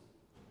devotions.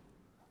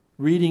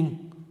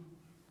 Reading.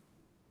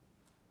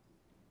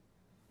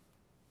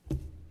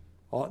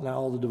 Now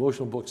all the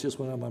devotional books just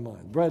went on my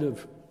mind. Bread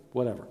of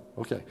whatever.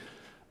 Okay.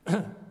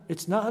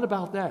 It's not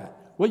about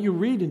that. What you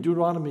read in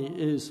Deuteronomy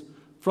is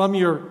from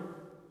your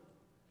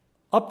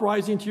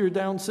uprising to your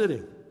down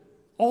sitting.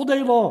 All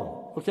day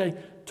long. Okay.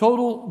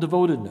 Total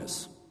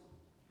devotedness.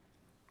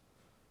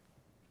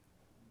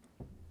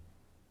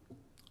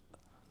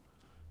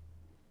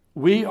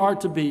 We are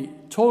to be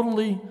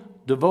totally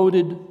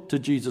devoted to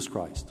Jesus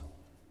Christ.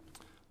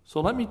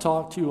 So let me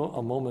talk to you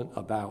a moment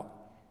about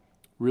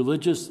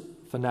religious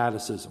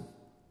fanaticism.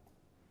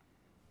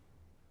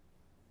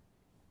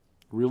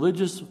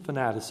 Religious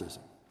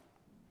fanaticism.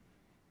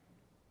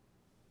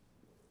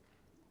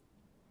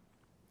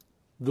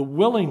 The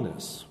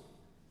willingness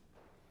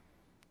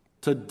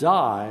to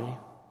die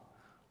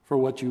for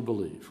what you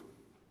believe.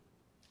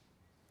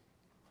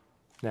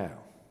 Now,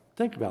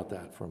 think about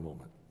that for a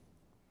moment.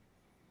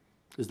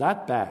 Is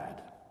that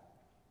bad?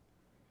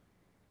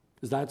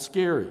 Is that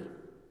scary?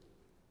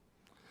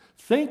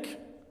 Think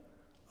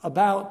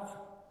about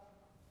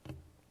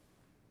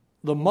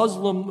the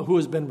Muslim who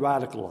has been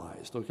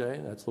radicalized,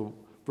 okay? That's the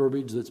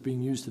verbiage that's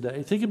being used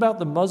today. Think about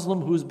the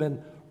Muslim who's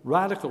been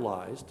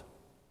radicalized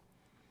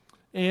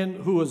and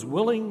who is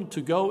willing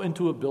to go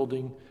into a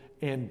building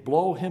and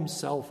blow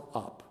himself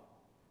up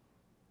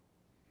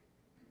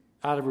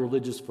out of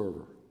religious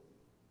fervor.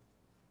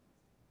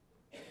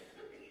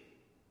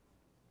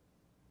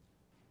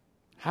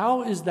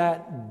 How is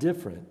that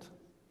different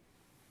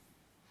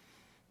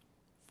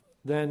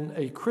than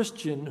a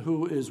Christian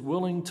who is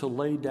willing to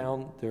lay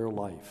down their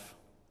life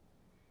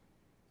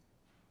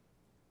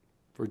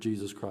for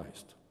Jesus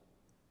Christ.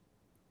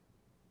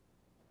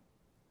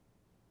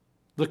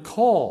 The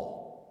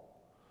call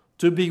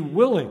to be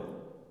willing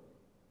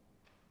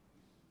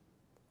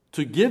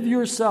to give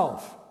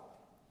yourself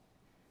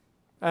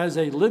as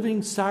a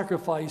living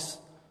sacrifice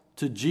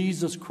to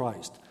Jesus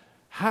Christ.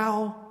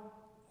 How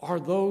are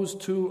those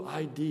two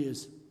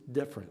ideas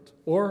different?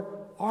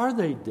 Or are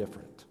they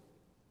different?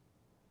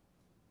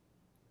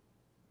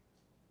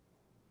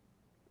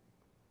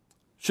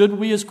 Should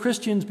we as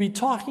Christians be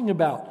talking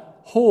about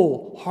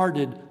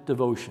wholehearted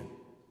devotion?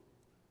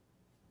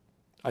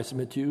 I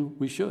submit to you,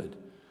 we should.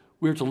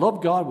 We are to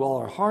love God with all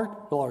our heart,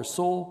 with all our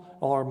soul,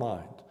 all our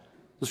mind.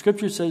 The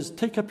Scripture says,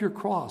 take up your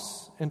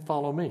cross and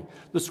follow me.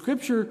 The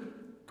Scripture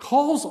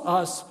calls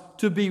us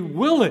to be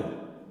willing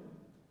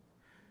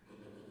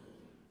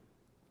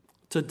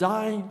to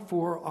die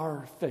for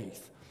our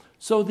faith.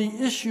 So the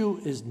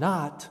issue is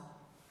not,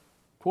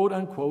 quote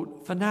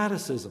unquote,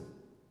 fanaticism.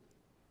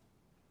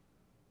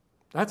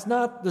 That's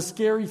not the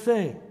scary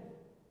thing.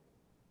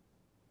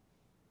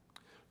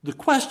 The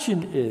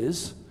question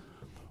is,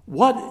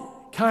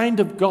 what kind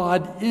of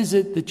God is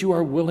it that you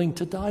are willing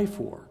to die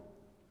for?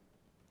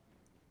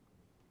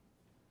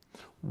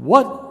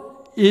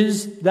 What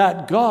is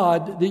that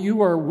God that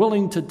you are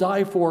willing to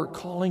die for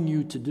calling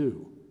you to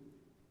do?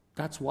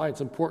 That's why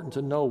it's important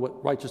to know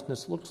what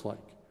righteousness looks like.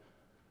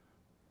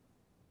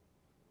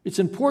 It's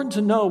important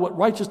to know what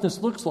righteousness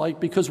looks like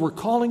because we're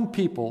calling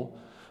people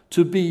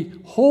to be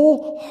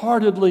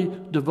wholeheartedly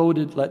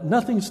devoted, let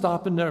nothing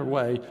stop in their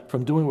way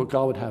from doing what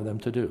God would have them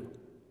to do.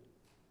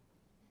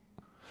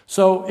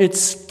 So it's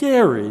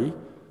scary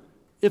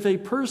if a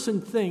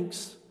person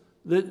thinks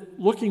that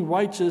looking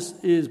righteous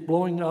is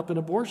blowing up an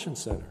abortion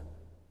center.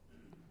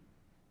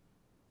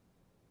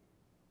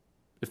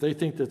 If they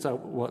think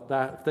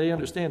if they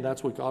understand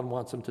that's what God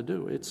wants them to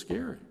do, it's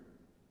scary.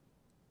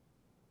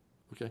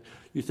 Okay,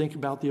 you think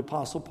about the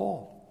Apostle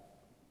Paul.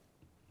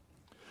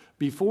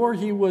 Before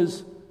he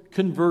was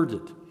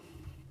converted,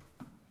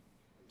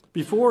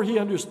 before he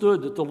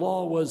understood that the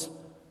law was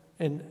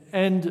an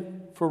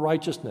end for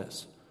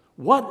righteousness,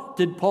 what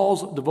did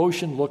Paul's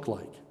devotion look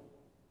like?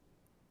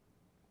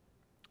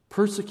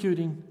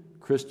 Persecuting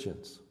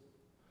Christians,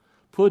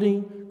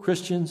 putting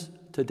Christians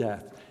to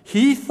death.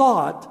 He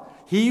thought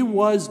he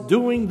was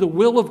doing the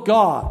will of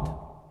God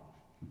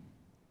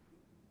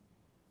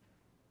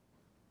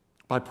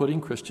by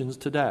putting Christians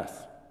to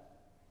death.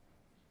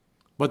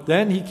 But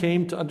then he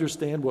came to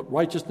understand what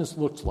righteousness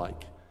looks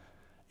like.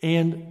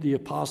 And the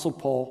Apostle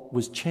Paul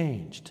was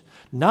changed.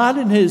 Not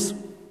in his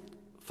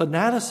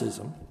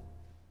fanaticism,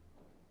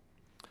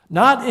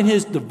 not in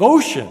his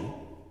devotion,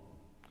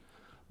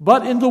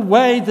 but in the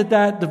way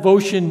that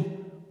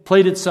devotion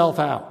played itself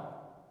out.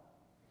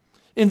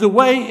 In the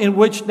way in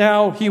which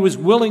now he was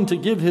willing to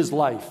give his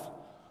life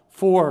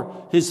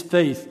for his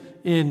faith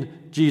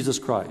in Jesus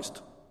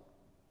Christ.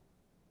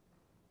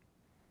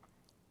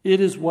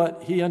 It is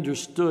what he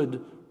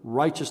understood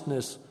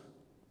righteousness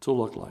to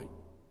look like.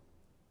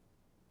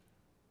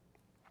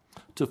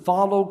 To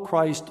follow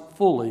Christ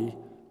fully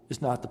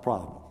is not the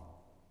problem.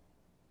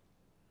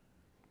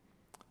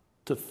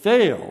 To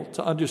fail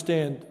to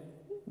understand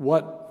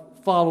what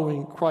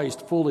following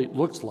Christ fully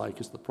looks like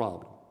is the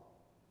problem.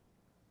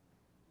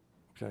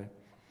 Okay?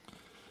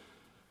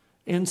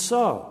 And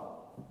so,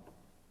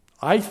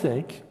 I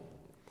think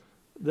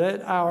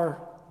that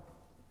our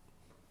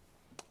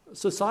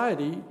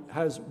society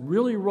has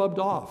really rubbed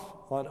off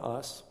on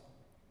us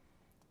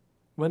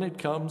when it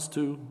comes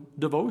to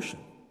devotion.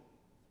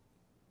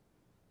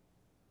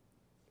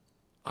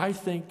 I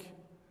think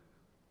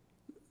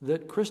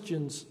that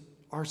Christians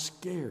are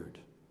scared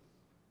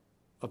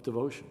of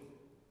devotion.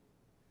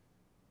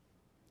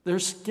 They're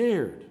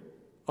scared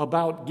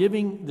about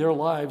giving their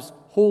lives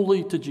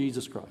wholly to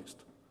Jesus Christ.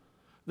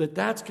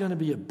 That's going to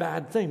be a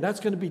bad thing. That's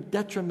going to be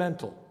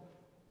detrimental.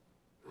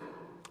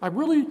 I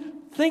really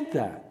think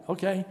that,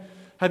 okay?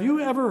 Have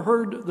you ever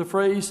heard the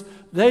phrase,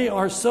 they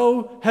are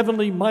so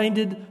heavenly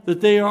minded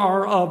that they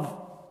are of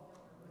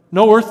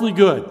no earthly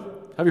good?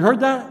 Have you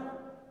heard that?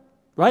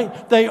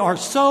 Right? They are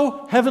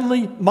so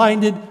heavenly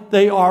minded,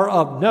 they are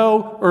of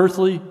no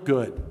earthly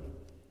good.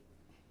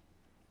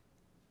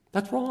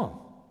 That's wrong.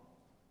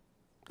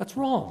 That's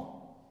wrong.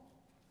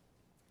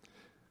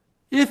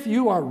 If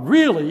you are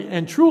really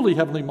and truly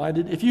heavenly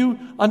minded, if you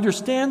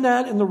understand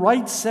that in the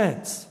right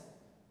sense,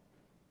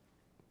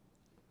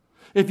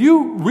 if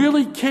you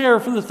really care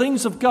for the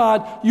things of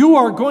God, you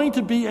are going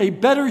to be a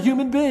better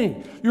human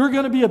being. You're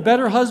going to be a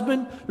better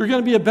husband. You're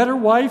going to be a better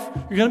wife.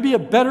 You're going to be a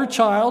better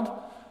child.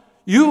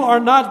 You are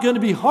not going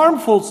to be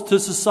harmful to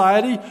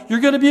society. You're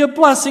going to be a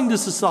blessing to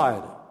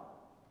society.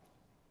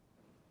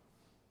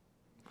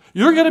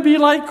 You're going to be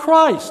like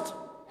Christ.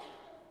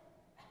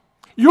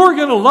 You're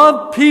going to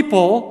love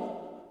people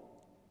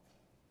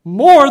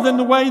more than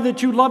the way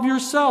that you love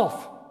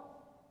yourself.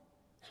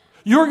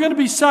 You're going to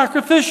be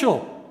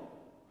sacrificial.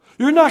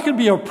 You're not going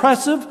to be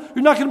oppressive.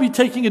 You're not going to be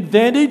taking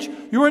advantage.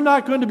 You are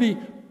not going to be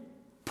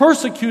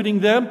persecuting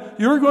them.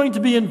 You're going to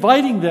be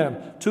inviting them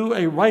to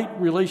a right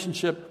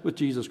relationship with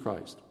Jesus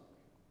Christ.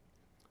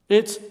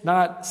 It's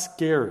not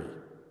scary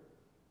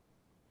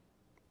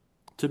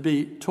to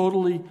be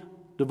totally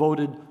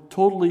devoted,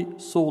 totally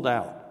sold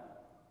out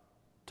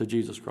to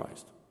Jesus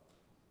Christ.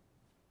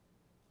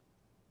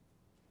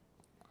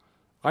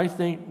 I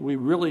think we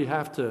really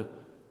have to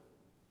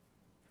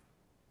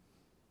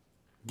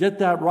get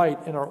that right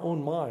in our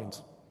own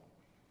minds.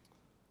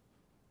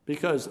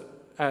 Because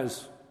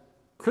as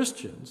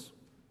Christians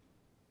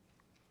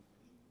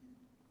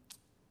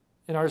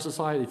in our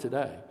society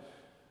today,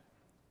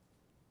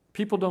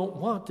 people don't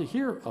want to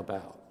hear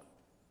about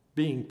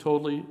being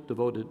totally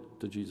devoted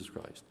to Jesus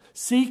Christ.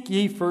 Seek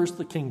ye first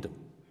the kingdom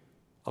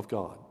of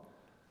God.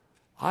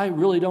 I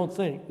really don't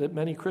think that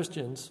many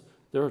Christians,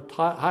 their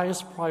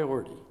highest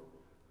priority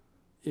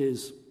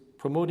is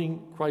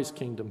promoting Christ's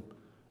kingdom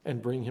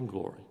and bring him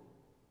glory.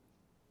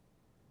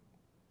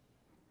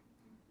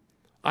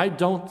 I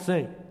don't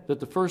think that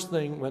the first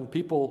thing when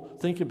people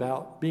think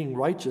about being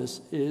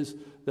righteous is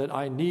that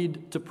I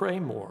need to pray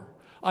more.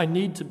 I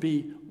need to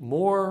be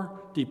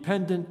more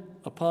dependent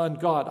upon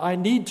God. I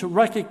need to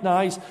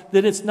recognize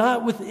that it's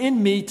not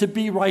within me to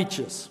be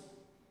righteous.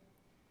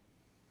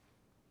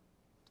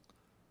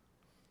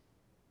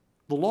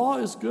 The law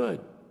is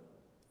good.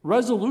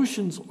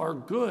 Resolutions are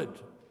good.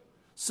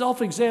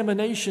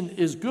 Self-examination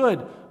is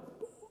good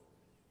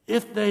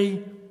if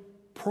they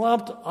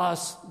prompt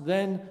us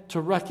then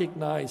to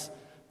recognize,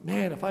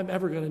 man, if I'm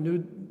ever going to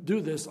do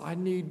this, I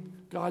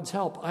need God's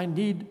help. I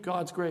need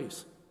God's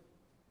grace.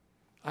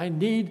 I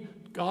need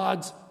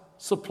God's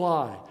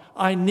supply.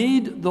 I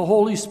need the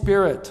Holy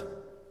Spirit.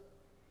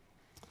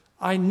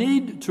 I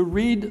need to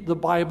read the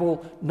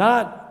Bible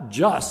not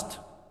just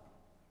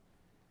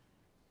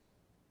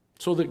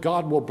so that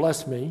God will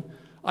bless me.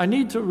 I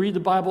need to read the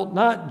Bible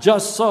not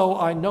just so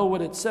I know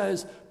what it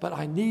says, but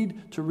I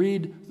need to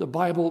read the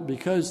Bible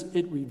because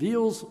it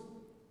reveals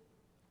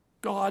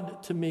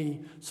God to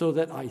me so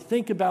that I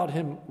think about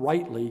him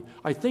rightly.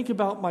 I think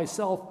about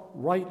myself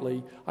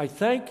rightly. I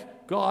thank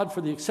God for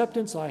the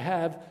acceptance I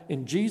have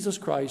in Jesus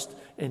Christ,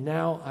 and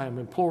now I am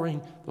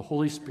imploring the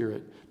Holy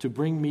Spirit to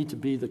bring me to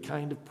be the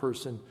kind of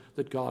person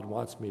that God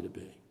wants me to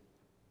be.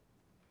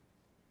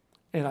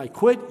 And I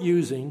quit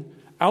using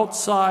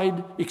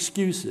outside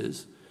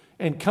excuses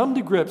and come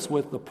to grips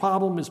with the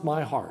problem is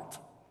my heart.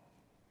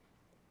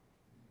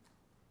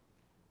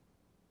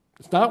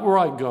 It's not where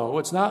I go.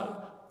 It's not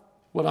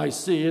what I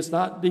see. It's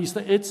not these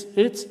things.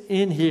 It's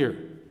in here.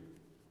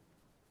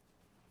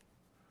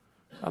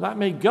 Now, that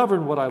may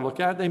govern what I look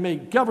at. They may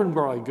govern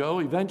where I go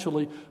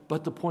eventually,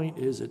 but the point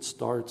is it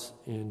starts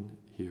in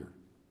here.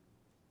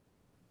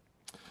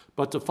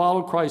 But to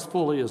follow Christ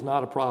fully is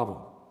not a problem.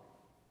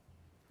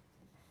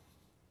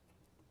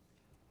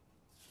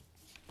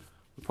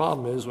 The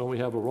problem is when we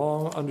have a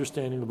wrong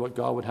understanding of what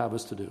God would have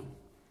us to do.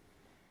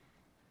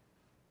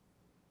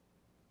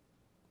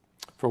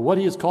 For what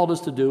he has called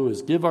us to do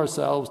is give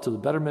ourselves to the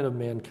betterment of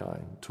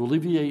mankind, to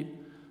alleviate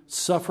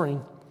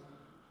suffering,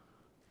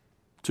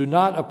 to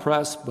not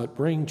oppress, but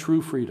bring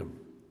true freedom.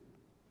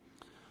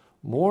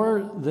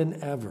 More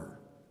than ever,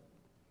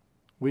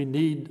 we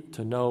need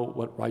to know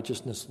what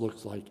righteousness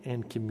looks like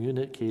and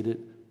communicate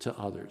it to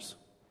others.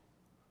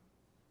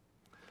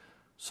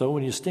 So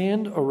when you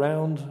stand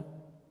around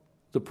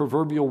the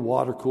proverbial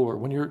water cooler,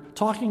 when you're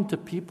talking to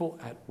people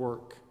at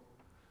work,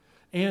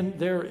 and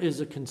there is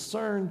a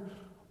concern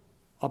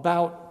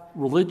about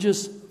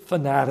religious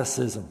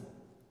fanaticism,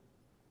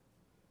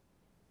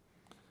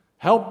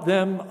 help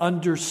them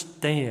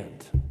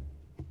understand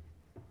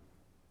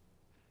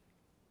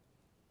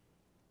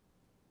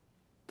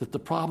that the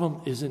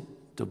problem isn't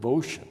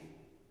devotion.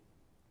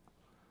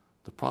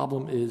 The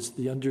problem is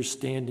the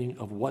understanding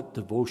of what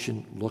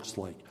devotion looks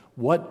like.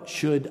 What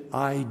should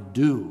I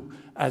do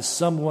as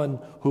someone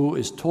who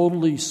is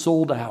totally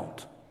sold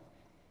out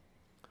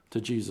to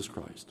Jesus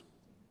Christ?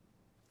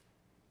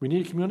 We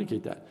need to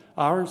communicate that.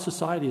 Our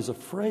society is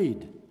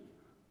afraid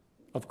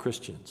of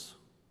Christians,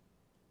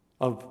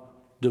 of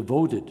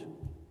devoted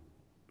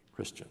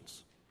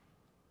Christians.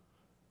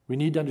 We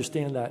need to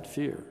understand that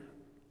fear,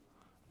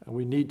 and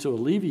we need to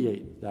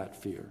alleviate that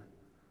fear.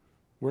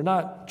 We're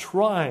not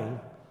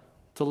trying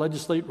to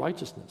legislate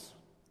righteousness,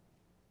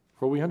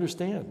 for we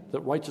understand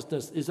that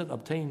righteousness isn't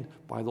obtained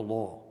by the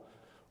law.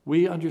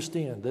 We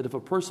understand that if a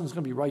person is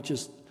going to be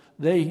righteous,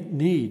 they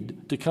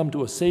need to come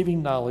to a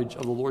saving knowledge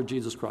of the Lord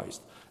Jesus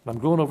Christ. And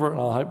I'm going over, and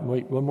I'll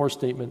make one more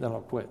statement, then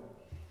I'll quit.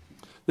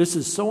 This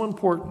is so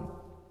important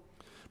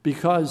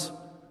because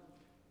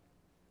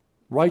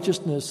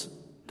righteousness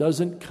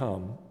doesn't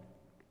come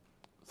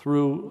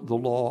through the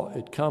law.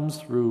 It comes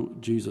through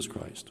Jesus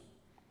Christ.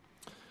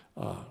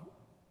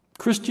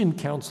 Christian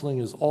counseling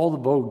is all the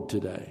vogue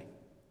today.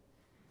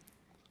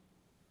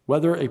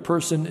 Whether a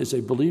person is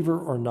a believer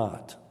or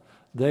not,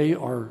 they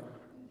are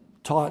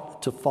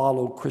taught to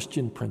follow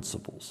Christian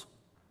principles.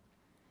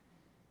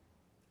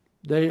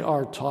 They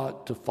are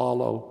taught to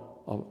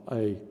follow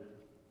a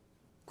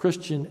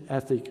Christian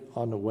ethic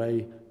on the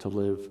way to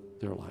live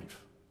their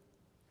life.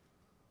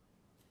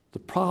 The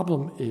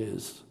problem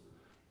is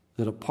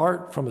that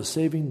apart from a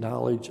saving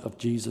knowledge of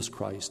Jesus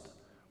Christ,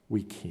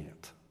 we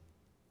can't.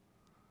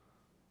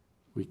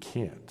 We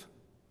can't.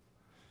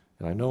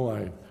 And I know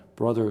my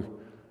brother,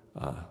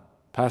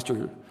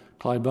 Pastor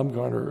Clyde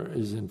Bumgarner,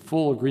 is in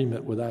full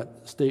agreement with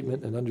that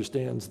statement and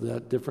understands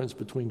that difference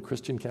between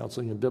Christian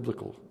counseling and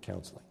biblical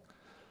counseling.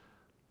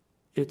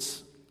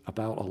 It's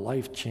about a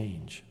life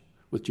change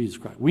with Jesus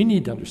Christ. We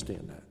need to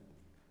understand that.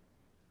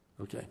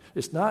 Okay?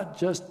 It's not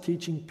just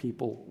teaching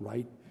people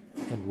right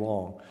and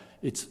wrong.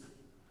 It's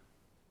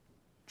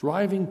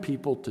driving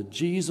people to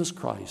Jesus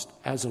Christ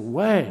as a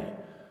way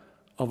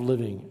of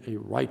living a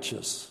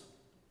righteous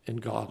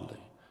and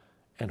godly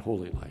and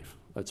holy life.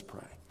 Let's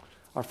pray.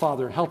 Our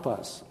Father, help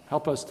us.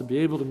 Help us to be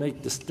able to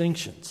make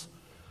distinctions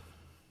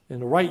in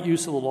the right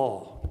use of the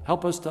law.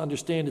 Help us to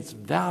understand its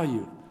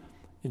value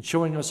in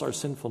showing us our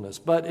sinfulness,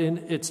 but in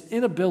its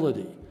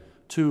inability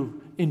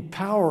to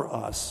empower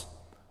us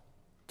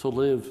to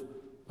live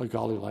a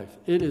godly life.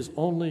 It is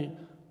only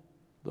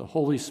the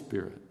Holy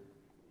Spirit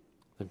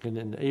that can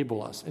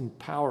enable us,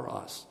 empower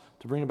us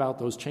to bring about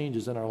those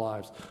changes in our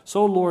lives.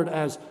 So, Lord,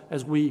 as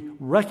we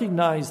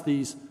recognize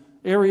these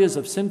areas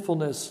of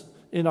sinfulness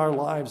in our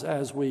lives,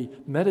 as we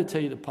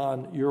meditate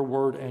upon your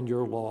word and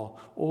your law,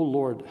 oh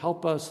Lord,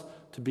 help us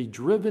to be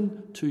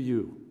driven to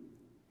you.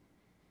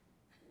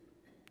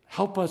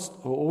 Help us to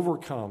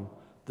overcome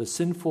the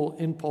sinful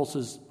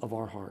impulses of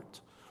our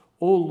heart.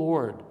 Oh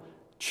Lord,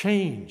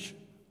 change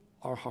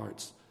our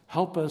hearts.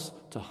 Help us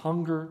to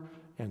hunger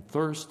and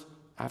thirst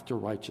after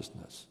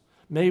righteousness.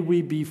 May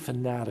we be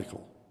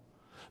fanatical.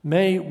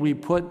 May we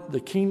put the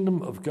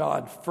kingdom of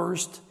God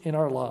first in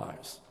our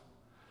lives.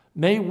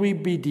 May we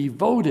be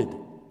devoted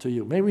to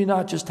you. May we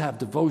not just have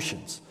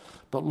devotions,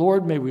 but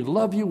Lord, may we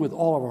love you with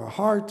all of our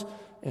heart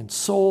and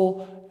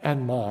soul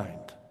and mind.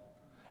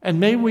 And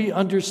may we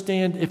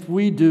understand, if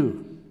we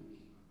do,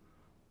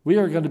 we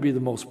are going to be the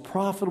most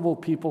profitable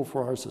people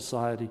for our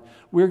society.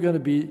 We're going to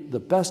be the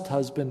best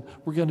husband.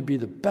 We're going to be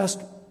the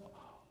best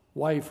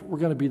wife. We're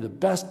going to be the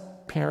best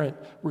parent.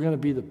 We're going to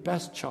be the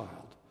best child.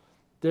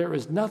 There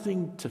is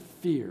nothing to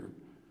fear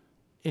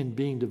in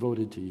being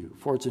devoted to you.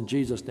 For it's in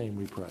Jesus' name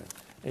we pray.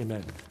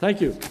 Amen.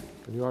 Thank you.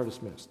 And you are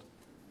dismissed.